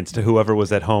 bonus points to whoever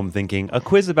was at home thinking, a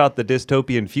quiz about the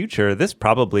dystopian future, this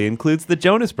probably includes the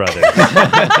Jonas Brothers.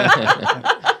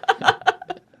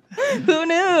 Who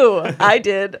knew? I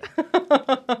did.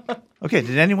 Okay,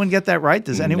 did anyone get that right?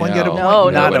 Does anyone get a point?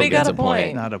 No, nobody got a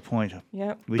point. Not a point.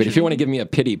 Yep. But if you want to give me a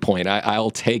pity point,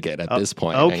 I'll take it at this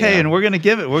point. Okay, and we're going to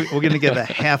give it. We're going to give a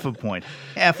half a point.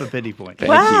 Half a pity point. Thank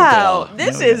Wow, you, Bill.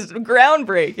 this is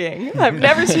groundbreaking. I've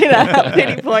never seen a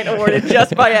pity point awarded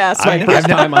just by asking. My first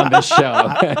time on this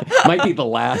show. Might be the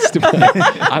last, but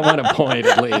I want a point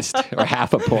at least, or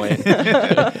half a point.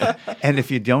 And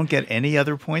if you don't get any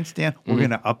other points, Dan, we're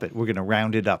going to up it. We're going to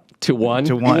round it up. To one?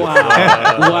 To one. Wow.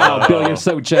 Wow, Bill, you're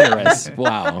so generous.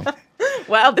 Wow.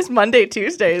 Wow, this Monday,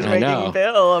 Tuesday is I know. making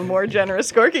Bill a more generous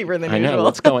scorekeeper than I usual. know.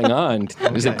 What's going on?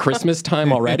 Is it Christmas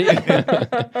time already?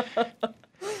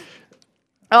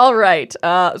 All right.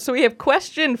 So we have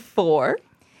question 4.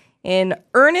 In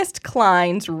Ernest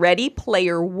Cline's Ready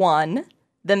Player One,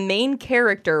 The main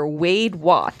character, Wade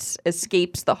Watts,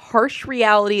 escapes the harsh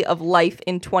reality of life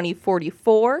in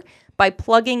 2044 by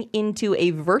plugging into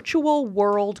a virtual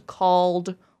world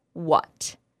called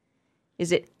what?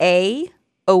 Is it A,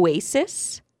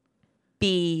 Oasis,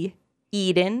 B,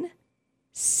 Eden,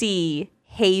 C,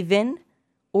 Haven,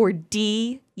 or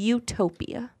D,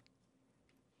 Utopia?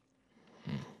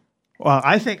 Well,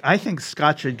 I think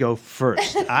Scott should go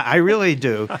first. I really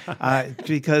do,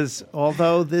 because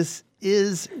although this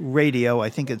is radio, I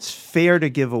think it's fair to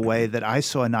give away that I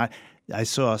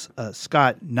saw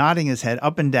Scott nodding his head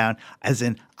up and down, as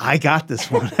in, I got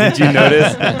this one. Did you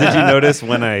notice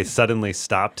when I suddenly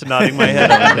stopped nodding my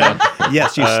head up and down?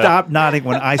 Yes, you stopped nodding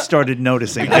when I started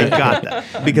noticing. I got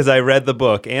that. Because I read the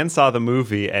book and saw the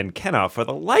movie and cannot for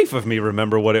the life of me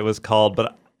remember what it was called,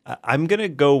 but I'm going to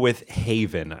go with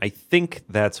Haven. I think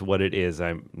that's what it is.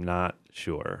 I'm not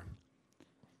sure.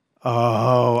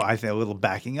 Oh, I think a little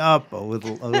backing up, a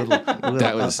little.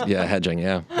 That was hedging.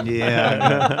 Yeah.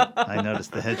 Yeah, I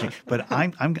noticed the hedging, but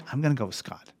I'm going to go with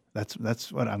Scott.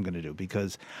 That's what I'm going to do,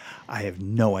 because I have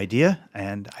no idea,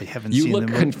 and I haven't seen the movie. You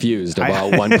look confused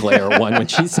about One Player One. When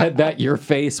she said that, your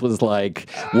face was like,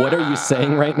 what are you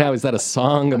saying right now? Is that a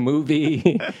song, a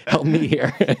movie? Help me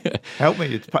here. Help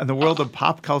me. In the world of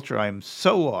pop culture, I am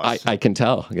so lost. I can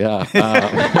tell, yeah.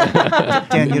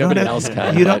 Dan, you don't have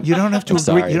to agree.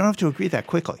 Sorry. You don't have to agree that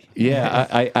quickly. Yeah,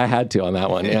 I had to on that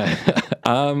one, yeah.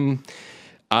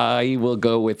 I will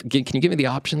go with, can you give me the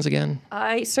options again?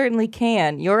 I certainly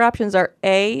can. Your options are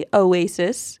A,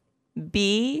 Oasis,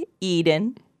 B,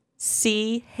 Eden,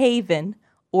 C, Haven,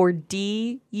 or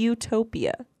D,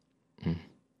 Utopia.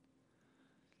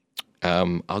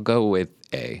 I'll go with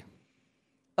A.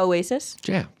 Oasis?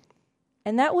 Yeah.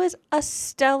 And that was a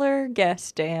stellar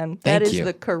guess, Dan. Thank that is you.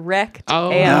 the correct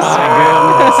answer.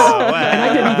 answer. And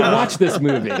I didn't even watch this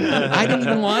movie. I didn't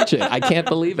even watch it. I can't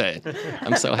believe it.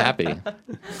 I'm so happy.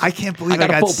 I can't believe I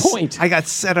got a full point. I got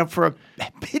set up for a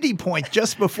pity point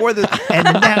just before this, and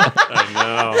now I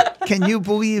know. Can you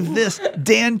believe this?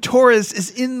 Dan Torres is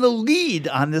in the lead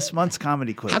on this month's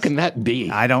comedy quiz. How can that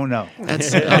be? I don't know.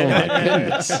 That's oh my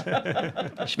goodness.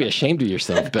 You should be ashamed of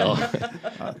yourself, Bill.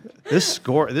 This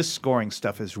scoring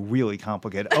stuff is really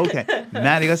complicated. Okay,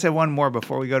 Maddie, let's have one more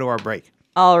before we go to our break.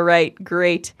 All right,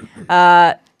 great.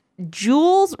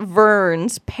 Jules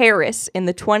Verne's Paris in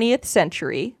the 20th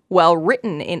century, while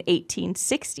written in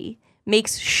 1860,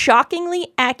 makes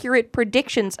shockingly accurate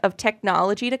predictions of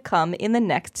technology to come in the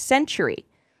next century.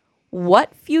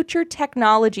 What future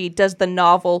technology does the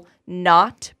novel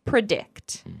not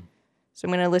predict? So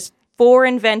I'm going to list 4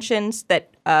 inventions that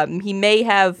he may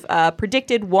have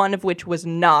predicted, one of which was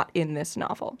not in this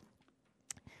novel.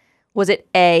 Was it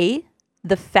A,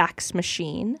 the fax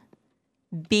machine,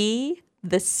 B,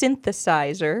 the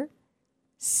synthesizer,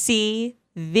 C,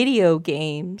 video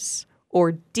games,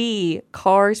 or D,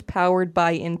 cars powered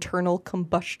by internal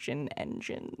combustion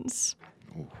engines?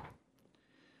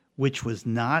 Which was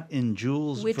not in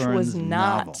Jules Verne's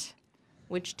novel.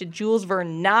 Which did Jules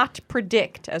Verne not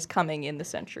predict as coming in the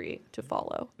century to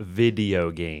follow? Video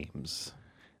games.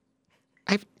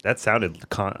 That sounded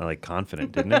like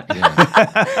confident, didn't it?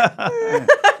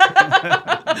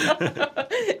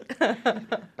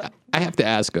 I have to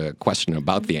ask a question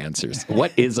about the answers.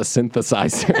 What is a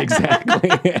synthesizer exactly?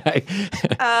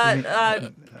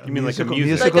 You mean like a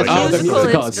musical? Oh, the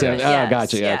musical. Instrument, Oh,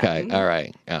 gotcha. yes, yeah. Okay. All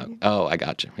right. Oh, I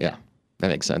got you. Yeah, that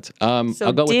makes sense. I'll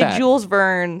So go with that. did Jules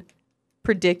Verne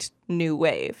predict New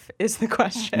Wave is the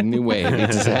question. New Wave,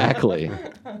 exactly.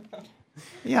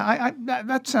 Yeah,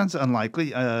 that sounds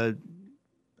unlikely. I'm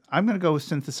going to go with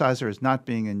synthesizer as not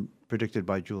being predicted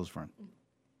by Jules Verne.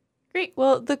 Great.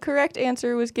 Well, the correct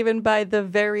answer was given by the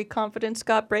very confident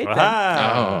Scott Braithwaite.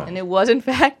 Oh. And it was, in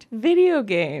fact, video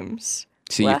games.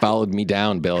 See, you followed me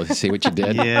down, Bill. You see what you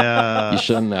did? Yeah. You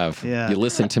shouldn't have. Yeah. You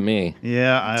listened to me.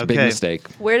 Yeah, It's a big mistake.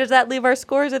 Where does that leave our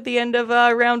scores at the end of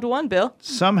round 1, Bill?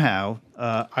 Somehow,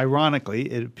 ironically,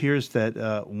 it appears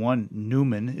that one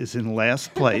Newman is in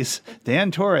last place.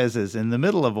 Dan Torres is in the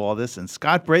middle of all this, and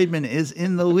Scott Braidman is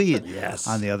in the lead. Yes.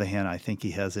 On the other hand, I think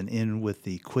he has an in with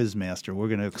the Quizmaster. We're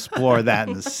going to explore that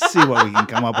and see what we can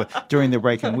come up with during the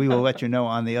break, and we will let you know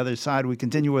on the other side. We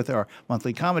continue with our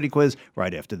monthly comedy quiz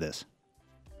right after this.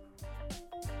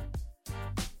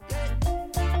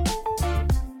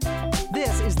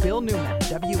 This is Bill Newman,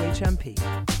 WHMP.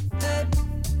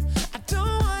 I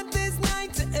don't want this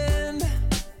night to end.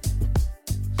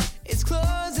 It's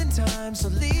closing time, so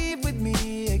leave with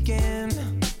me again.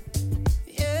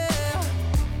 Yeah,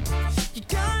 you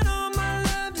got all my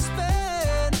love to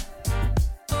spend.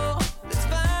 Oh, let's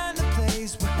find a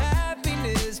place where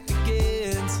happiness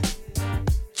begins.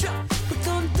 We're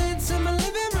gonna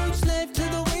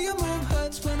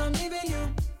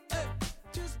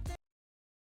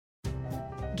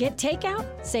Get takeout?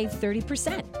 Save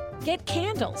 30%. Get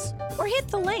candles or hit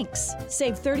the links.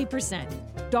 Save 30%.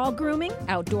 Dog grooming,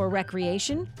 outdoor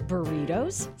recreation,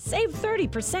 burritos, save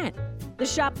 30%. The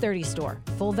Shop 30 store.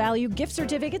 Full value gift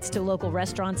certificates to local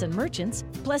restaurants and merchants,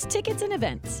 plus tickets and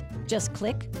events. Just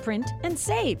click, print, and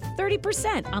save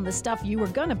 30% on the stuff you were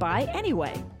gonna buy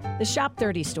anyway. The Shop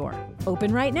 30 store.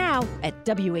 Open right now at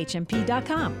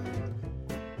WHMP.com.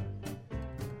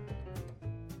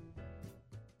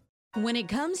 When it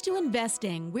comes to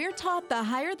investing, we're taught the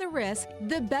higher the risk,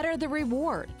 the better the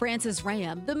reward. Francis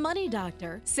Ram, the money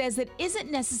doctor, says it isn't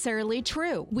necessarily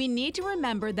true. We need to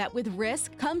remember that with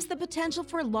risk comes the potential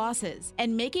for losses,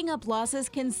 and making up losses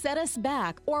can set us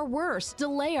back, or worse,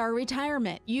 delay our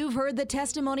retirement. You've heard the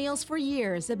testimonials for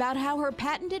years about how her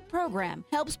patented program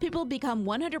helps people become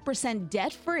 100%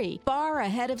 debt-free, far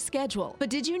ahead of schedule. But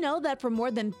did you know that for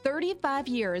more than 35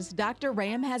 years, Dr.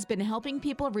 Ram has been helping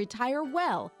people retire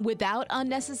well without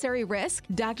unnecessary risk?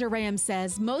 Dr. Ram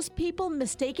says most people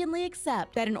mistakenly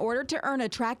accept that in order to earn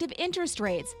attractive interest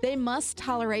rates, they must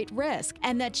tolerate risk,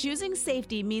 and that choosing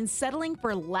safety means settling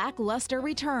for lackluster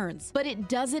returns. But it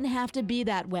doesn't have to be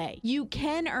that way. You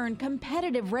can earn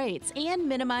competitive rates and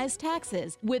minimize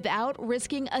taxes without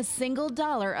risking a single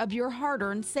dollar of your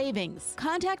hard-earned savings.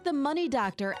 Contact the Money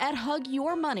Doctor at Hug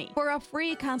Your Money for a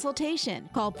free consultation.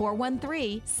 Call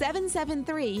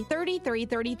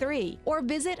 413-773-3333 or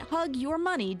visit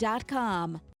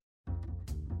hugyourmoney.com.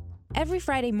 Every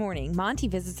Friday morning, Monty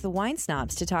visits the Wine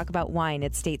Snobs to talk about wine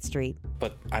at State Street.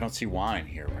 But I don't see wine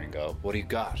here, Ringo. What do you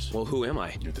got? Well, who am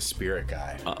I? You're the spirit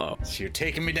guy. Uh-oh. So you're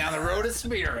taking me down the road of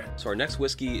spirit. So our next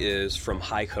whiskey is from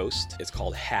High Coast. It's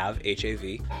called Have,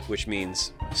 H-A-V, which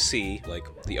means sea, like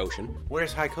the ocean.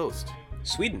 Where's High Coast?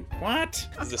 Sweden. What?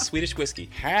 This is a Swedish whiskey.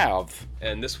 Have.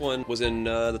 And this one was in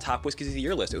the top whiskeys of the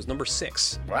year list. It was number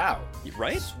 6. Wow.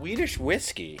 Right? Swedish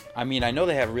whiskey. I mean, I know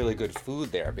they have really good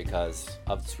food there because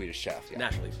of the Swedish chef. Yeah.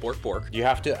 Naturally. Bork. You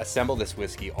have to assemble this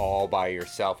whiskey all by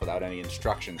yourself without any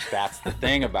instructions. That's the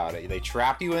thing about it. They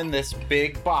trap you in this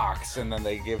big box and then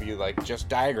they give you like just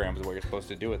diagrams of what you're supposed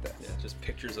to do with it. Yeah, just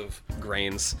pictures of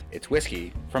grains. It's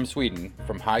whiskey from Sweden,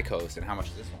 from High Coast. And how much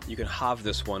is this one? You can have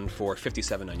this one for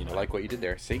 $57.99. I like what you did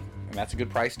there. See? And that's a good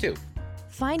price too.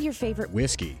 Find your favorite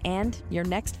whiskey and your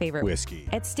next favorite whiskey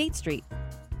at State Street.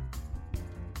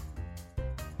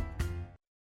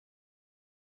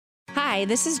 Hi,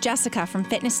 this is Jessica from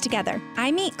Fitness Together.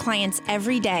 I meet clients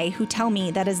every day who tell me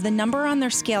that as the number on their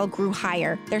scale grew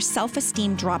higher, their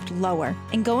self-esteem dropped lower,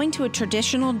 and going to a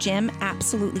traditional gym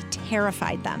absolutely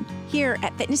terrified them. Here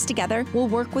at Fitness Together, we'll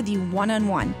work with you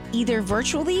one-on-one, either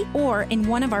virtually or in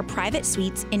one of our private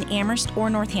suites in Amherst or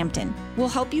Northampton. We'll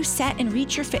help you set and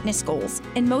reach your fitness goals,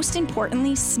 and most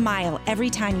importantly, smile every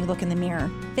time you look in the mirror.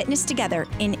 Fitness Together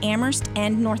in Amherst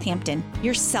and Northampton.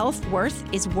 Your self-worth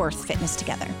is worth Fitness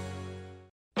Together.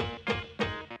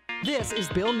 This is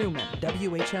Bill Newman,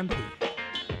 WHMP.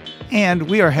 And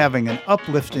we are having an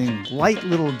uplifting, light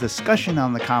little discussion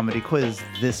on the comedy quiz.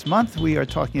 This month we are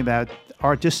talking about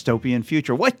our dystopian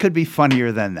future. What could be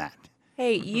funnier than that?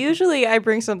 Hey, usually I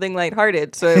bring something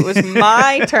lighthearted, so it was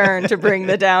my turn to bring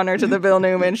the downer to the Bill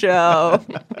Newman Show.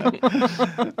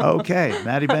 Okay,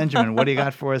 Maddie Benjamin, what do you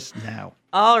got for us now?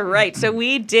 All right, so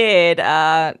we did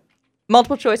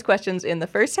multiple choice questions in the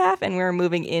first half, and we're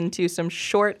moving into some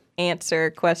short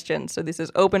answer questions. So this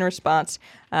is open response.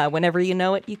 Whenever you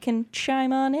know it, you can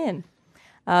chime on in.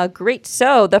 Great.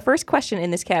 So the first question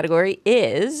in this category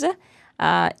is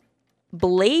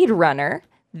Blade Runner,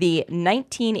 the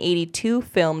 1982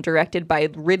 film directed by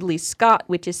Ridley Scott,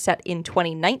 which is set in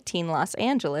 2019 Los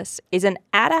Angeles, is an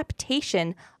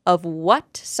adaptation of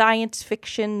what science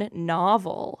fiction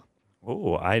novel?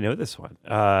 Oh, I know this one.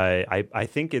 I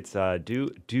think it's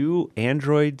Do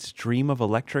Androids Dream of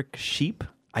Electric Sheep?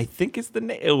 I think is the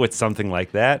name. Oh, it's something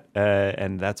like that.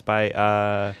 And that's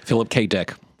by Philip K.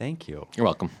 Dick. Thank you. You're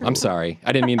welcome. I'm sorry.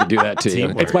 I didn't mean to do that to you.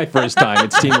 Teamwork. It's my first time.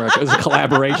 It's teamwork. It was a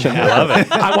collaboration. I love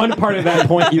it. I want part of that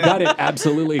point. You got it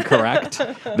absolutely correct.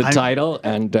 The title,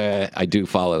 and I do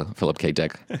follow Philip K.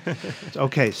 Dick.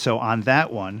 Okay, so on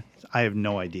that one, I have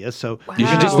no idea. So You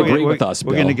should just agree with us,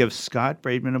 We're Bill. going to give Scott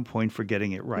Braidman a point for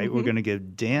getting it right. Mm-hmm. We're going to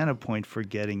give Dan a point for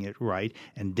getting it right,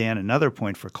 and Dan another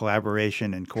point for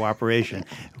collaboration and cooperation,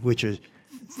 which is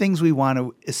things we want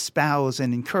to espouse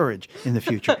and encourage in the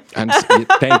future.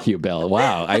 Thank you, Bill.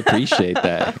 Wow, I appreciate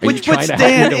that. Which puts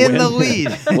Dan in the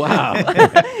lead. Wow.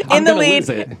 In the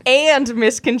lead and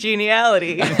Miss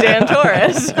Congeniality, Dan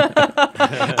Torres.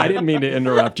 I didn't mean to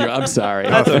interrupt you. I'm sorry.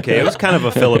 That's okay. It was kind of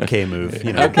a Philip K. move.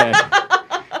 You know. Okay.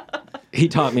 He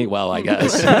taught me well, I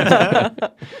guess.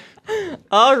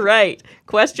 All right.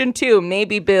 Question 2.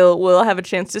 Maybe Bill will have a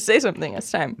chance to say something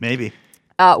this time. Maybe.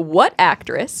 What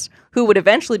actress, who would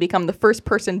eventually become the first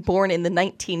person born in the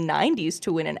 1990s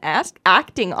to win an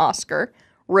acting Oscar,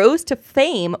 rose to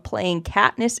fame playing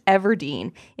Katniss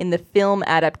Everdeen in the film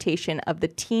adaptation of the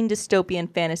teen dystopian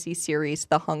fantasy series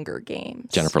The Hunger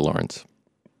Games? Jennifer Lawrence.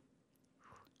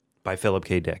 By Philip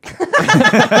K. Dick.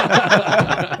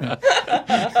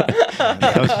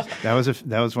 That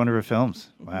was one of her films.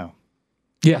 Wow.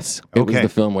 Yes. It was the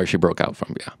film where she broke out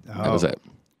from. Yeah. That was it.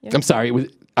 Yep. I'm sorry. It was,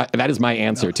 that is my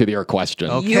answer to your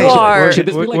question. Okay. You are. Should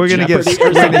this be like We're gonna Jeopardy give-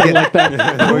 or something like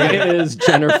that? Who is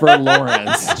Jennifer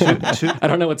Lawrence? I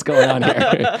don't know what's going on here.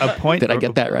 A point. Did I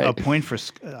get that right? A point for.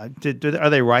 Are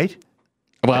they right?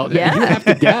 Well, Yeah. you have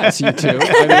to guess, you two.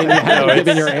 I mean, you haven't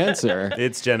given your answer.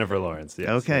 It's Jennifer Lawrence. Yes.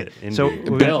 Okay. Indeed. So,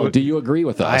 Bill, do you agree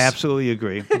with us? I absolutely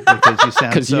agree because you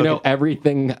sound Because so you know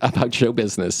everything about show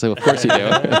business, so of course you do.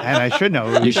 and I should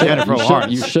know. You should, Jennifer you should,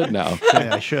 Lawrence. you should know.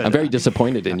 Yeah, I should. I'm very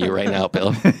disappointed in you right now,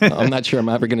 Bill. I'm not sure I'm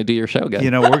ever going to do your show again. You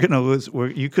know, we're gonna lose.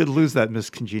 You could lose that Miss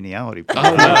Congeniality. Oh,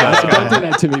 no, don't do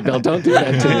that to me, Bill. Don't do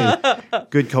that to me.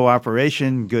 Good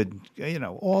cooperation, good,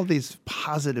 all these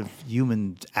positive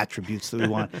human attributes that we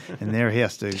want. And there he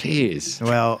has to. Jeez.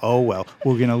 Well,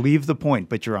 we're going to leave the point,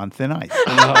 but you're on thin ice.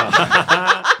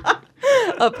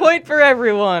 A point for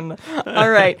everyone. All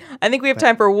right. I think we have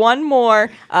time for one more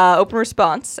open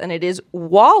response, and it is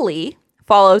WALL-E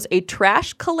follows a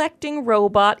trash-collecting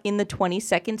robot in the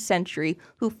 22nd century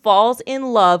who falls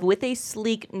in love with a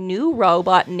sleek new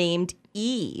robot named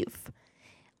Eve.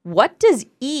 What does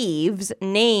Eve's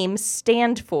name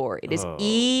stand for? It is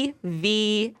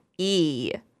EVE.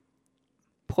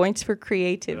 Points for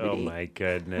creativity. Oh my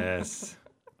goodness.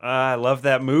 I love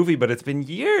that movie, but it's been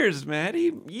years,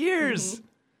 Maddie. Years.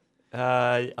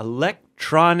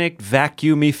 Electronic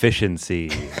vacuum efficiency.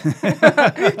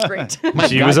 Great.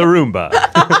 She was a Roomba.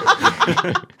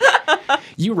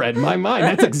 You read my mind.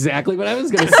 That's exactly what I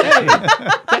was going to say.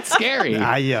 That's scary.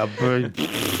 What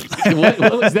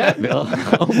was that, Bill?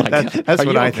 Oh my God. That's Are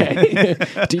what you I okay?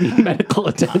 Do you need medical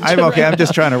attention? I'm okay. right I'm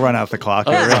just now? trying to run out the clock.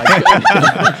 Oh, here. my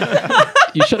God.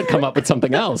 You should have come up with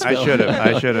something else, I Bill. should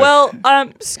have. Well,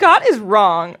 Scott is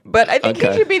wrong, but I think he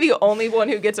Okay. should be the only one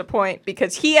who gets a point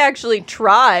because he actually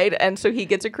tried, and so he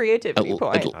gets a creativity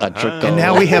point. And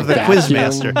now we have the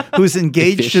quizmaster who's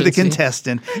engaged to the efficiency.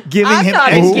 contestant, giving I'm him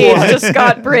not engaged to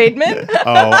Scott Braidman.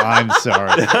 Oh, I'm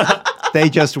sorry. They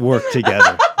just work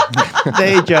together.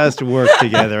 They just work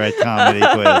together at Comedy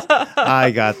Quiz.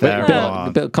 I got that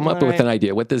wrong. Bill, come up All with right. an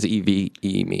idea. What does EVE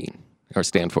mean or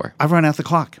stand for? I've run out the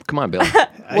clock. Come on, Bill.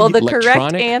 Well, the correct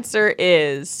Electronic? answer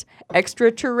is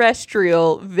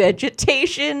extraterrestrial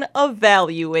vegetation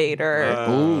evaluator.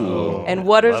 Ooh. And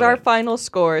what is our final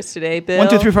scores today, Bill? 1,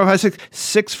 2, 3, 4, 5, 6.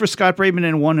 6 for Scott Braidman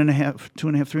and 1.5,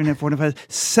 2.5, 3.5, 4.5,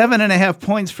 7.5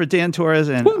 points for Dan Torres.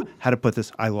 And how to put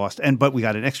this, I lost. But we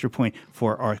got an extra point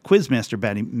for our quizmaster,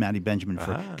 Maddie Benjamin,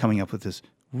 for coming up with this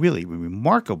really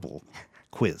remarkable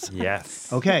quiz.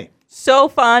 Yes. Okay. So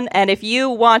fun. And if you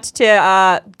want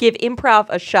to give improv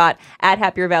a shot at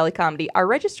Happier Valley Comedy, our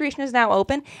registration is now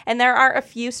open, and there are a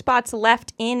few spots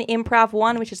left in Improv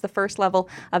 1, which is the first level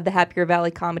of the Happier Valley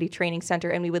Comedy Training Center,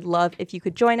 and we would love if you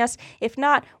could join us. If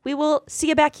not, we will see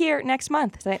you back here next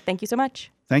month. Thank you so much.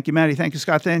 Thank you, Maddie. Thank you,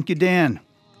 Scott. Thank you, Dan.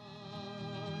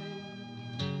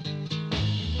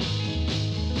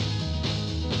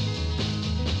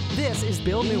 This is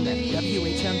Bill Newman,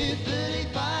 WHMP.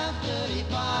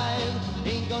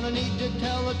 Ain't gonna need to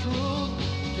tell the truth,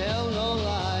 tell no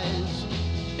lies.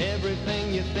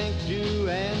 Everything you think, do,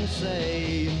 and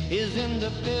say is in the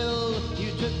pill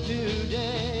you took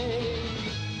today.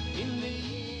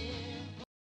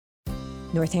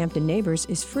 Northampton Neighbors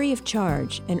is free of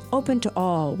charge and open to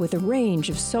all with a range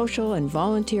of social and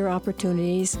volunteer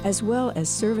opportunities, as well as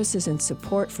services and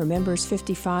support for members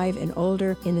 55 and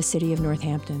older in the city of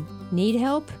Northampton. Need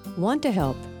help? Want to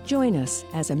help? Join us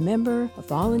as a member, a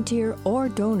volunteer, or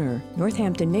donor.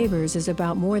 Northampton Neighbors is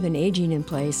about more than aging in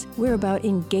place. We're about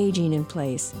engaging in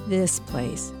place, this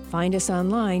place. Find us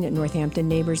online at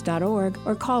northamptonneighbors.org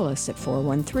or call us at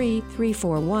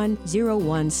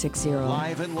 413-341-0160.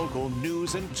 Live and local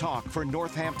news and talk for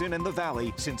Northampton and the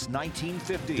Valley since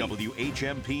 1950.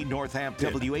 WHMP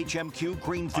Northampton. WHMQ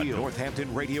Greenfield. A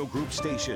Northampton Radio Group station.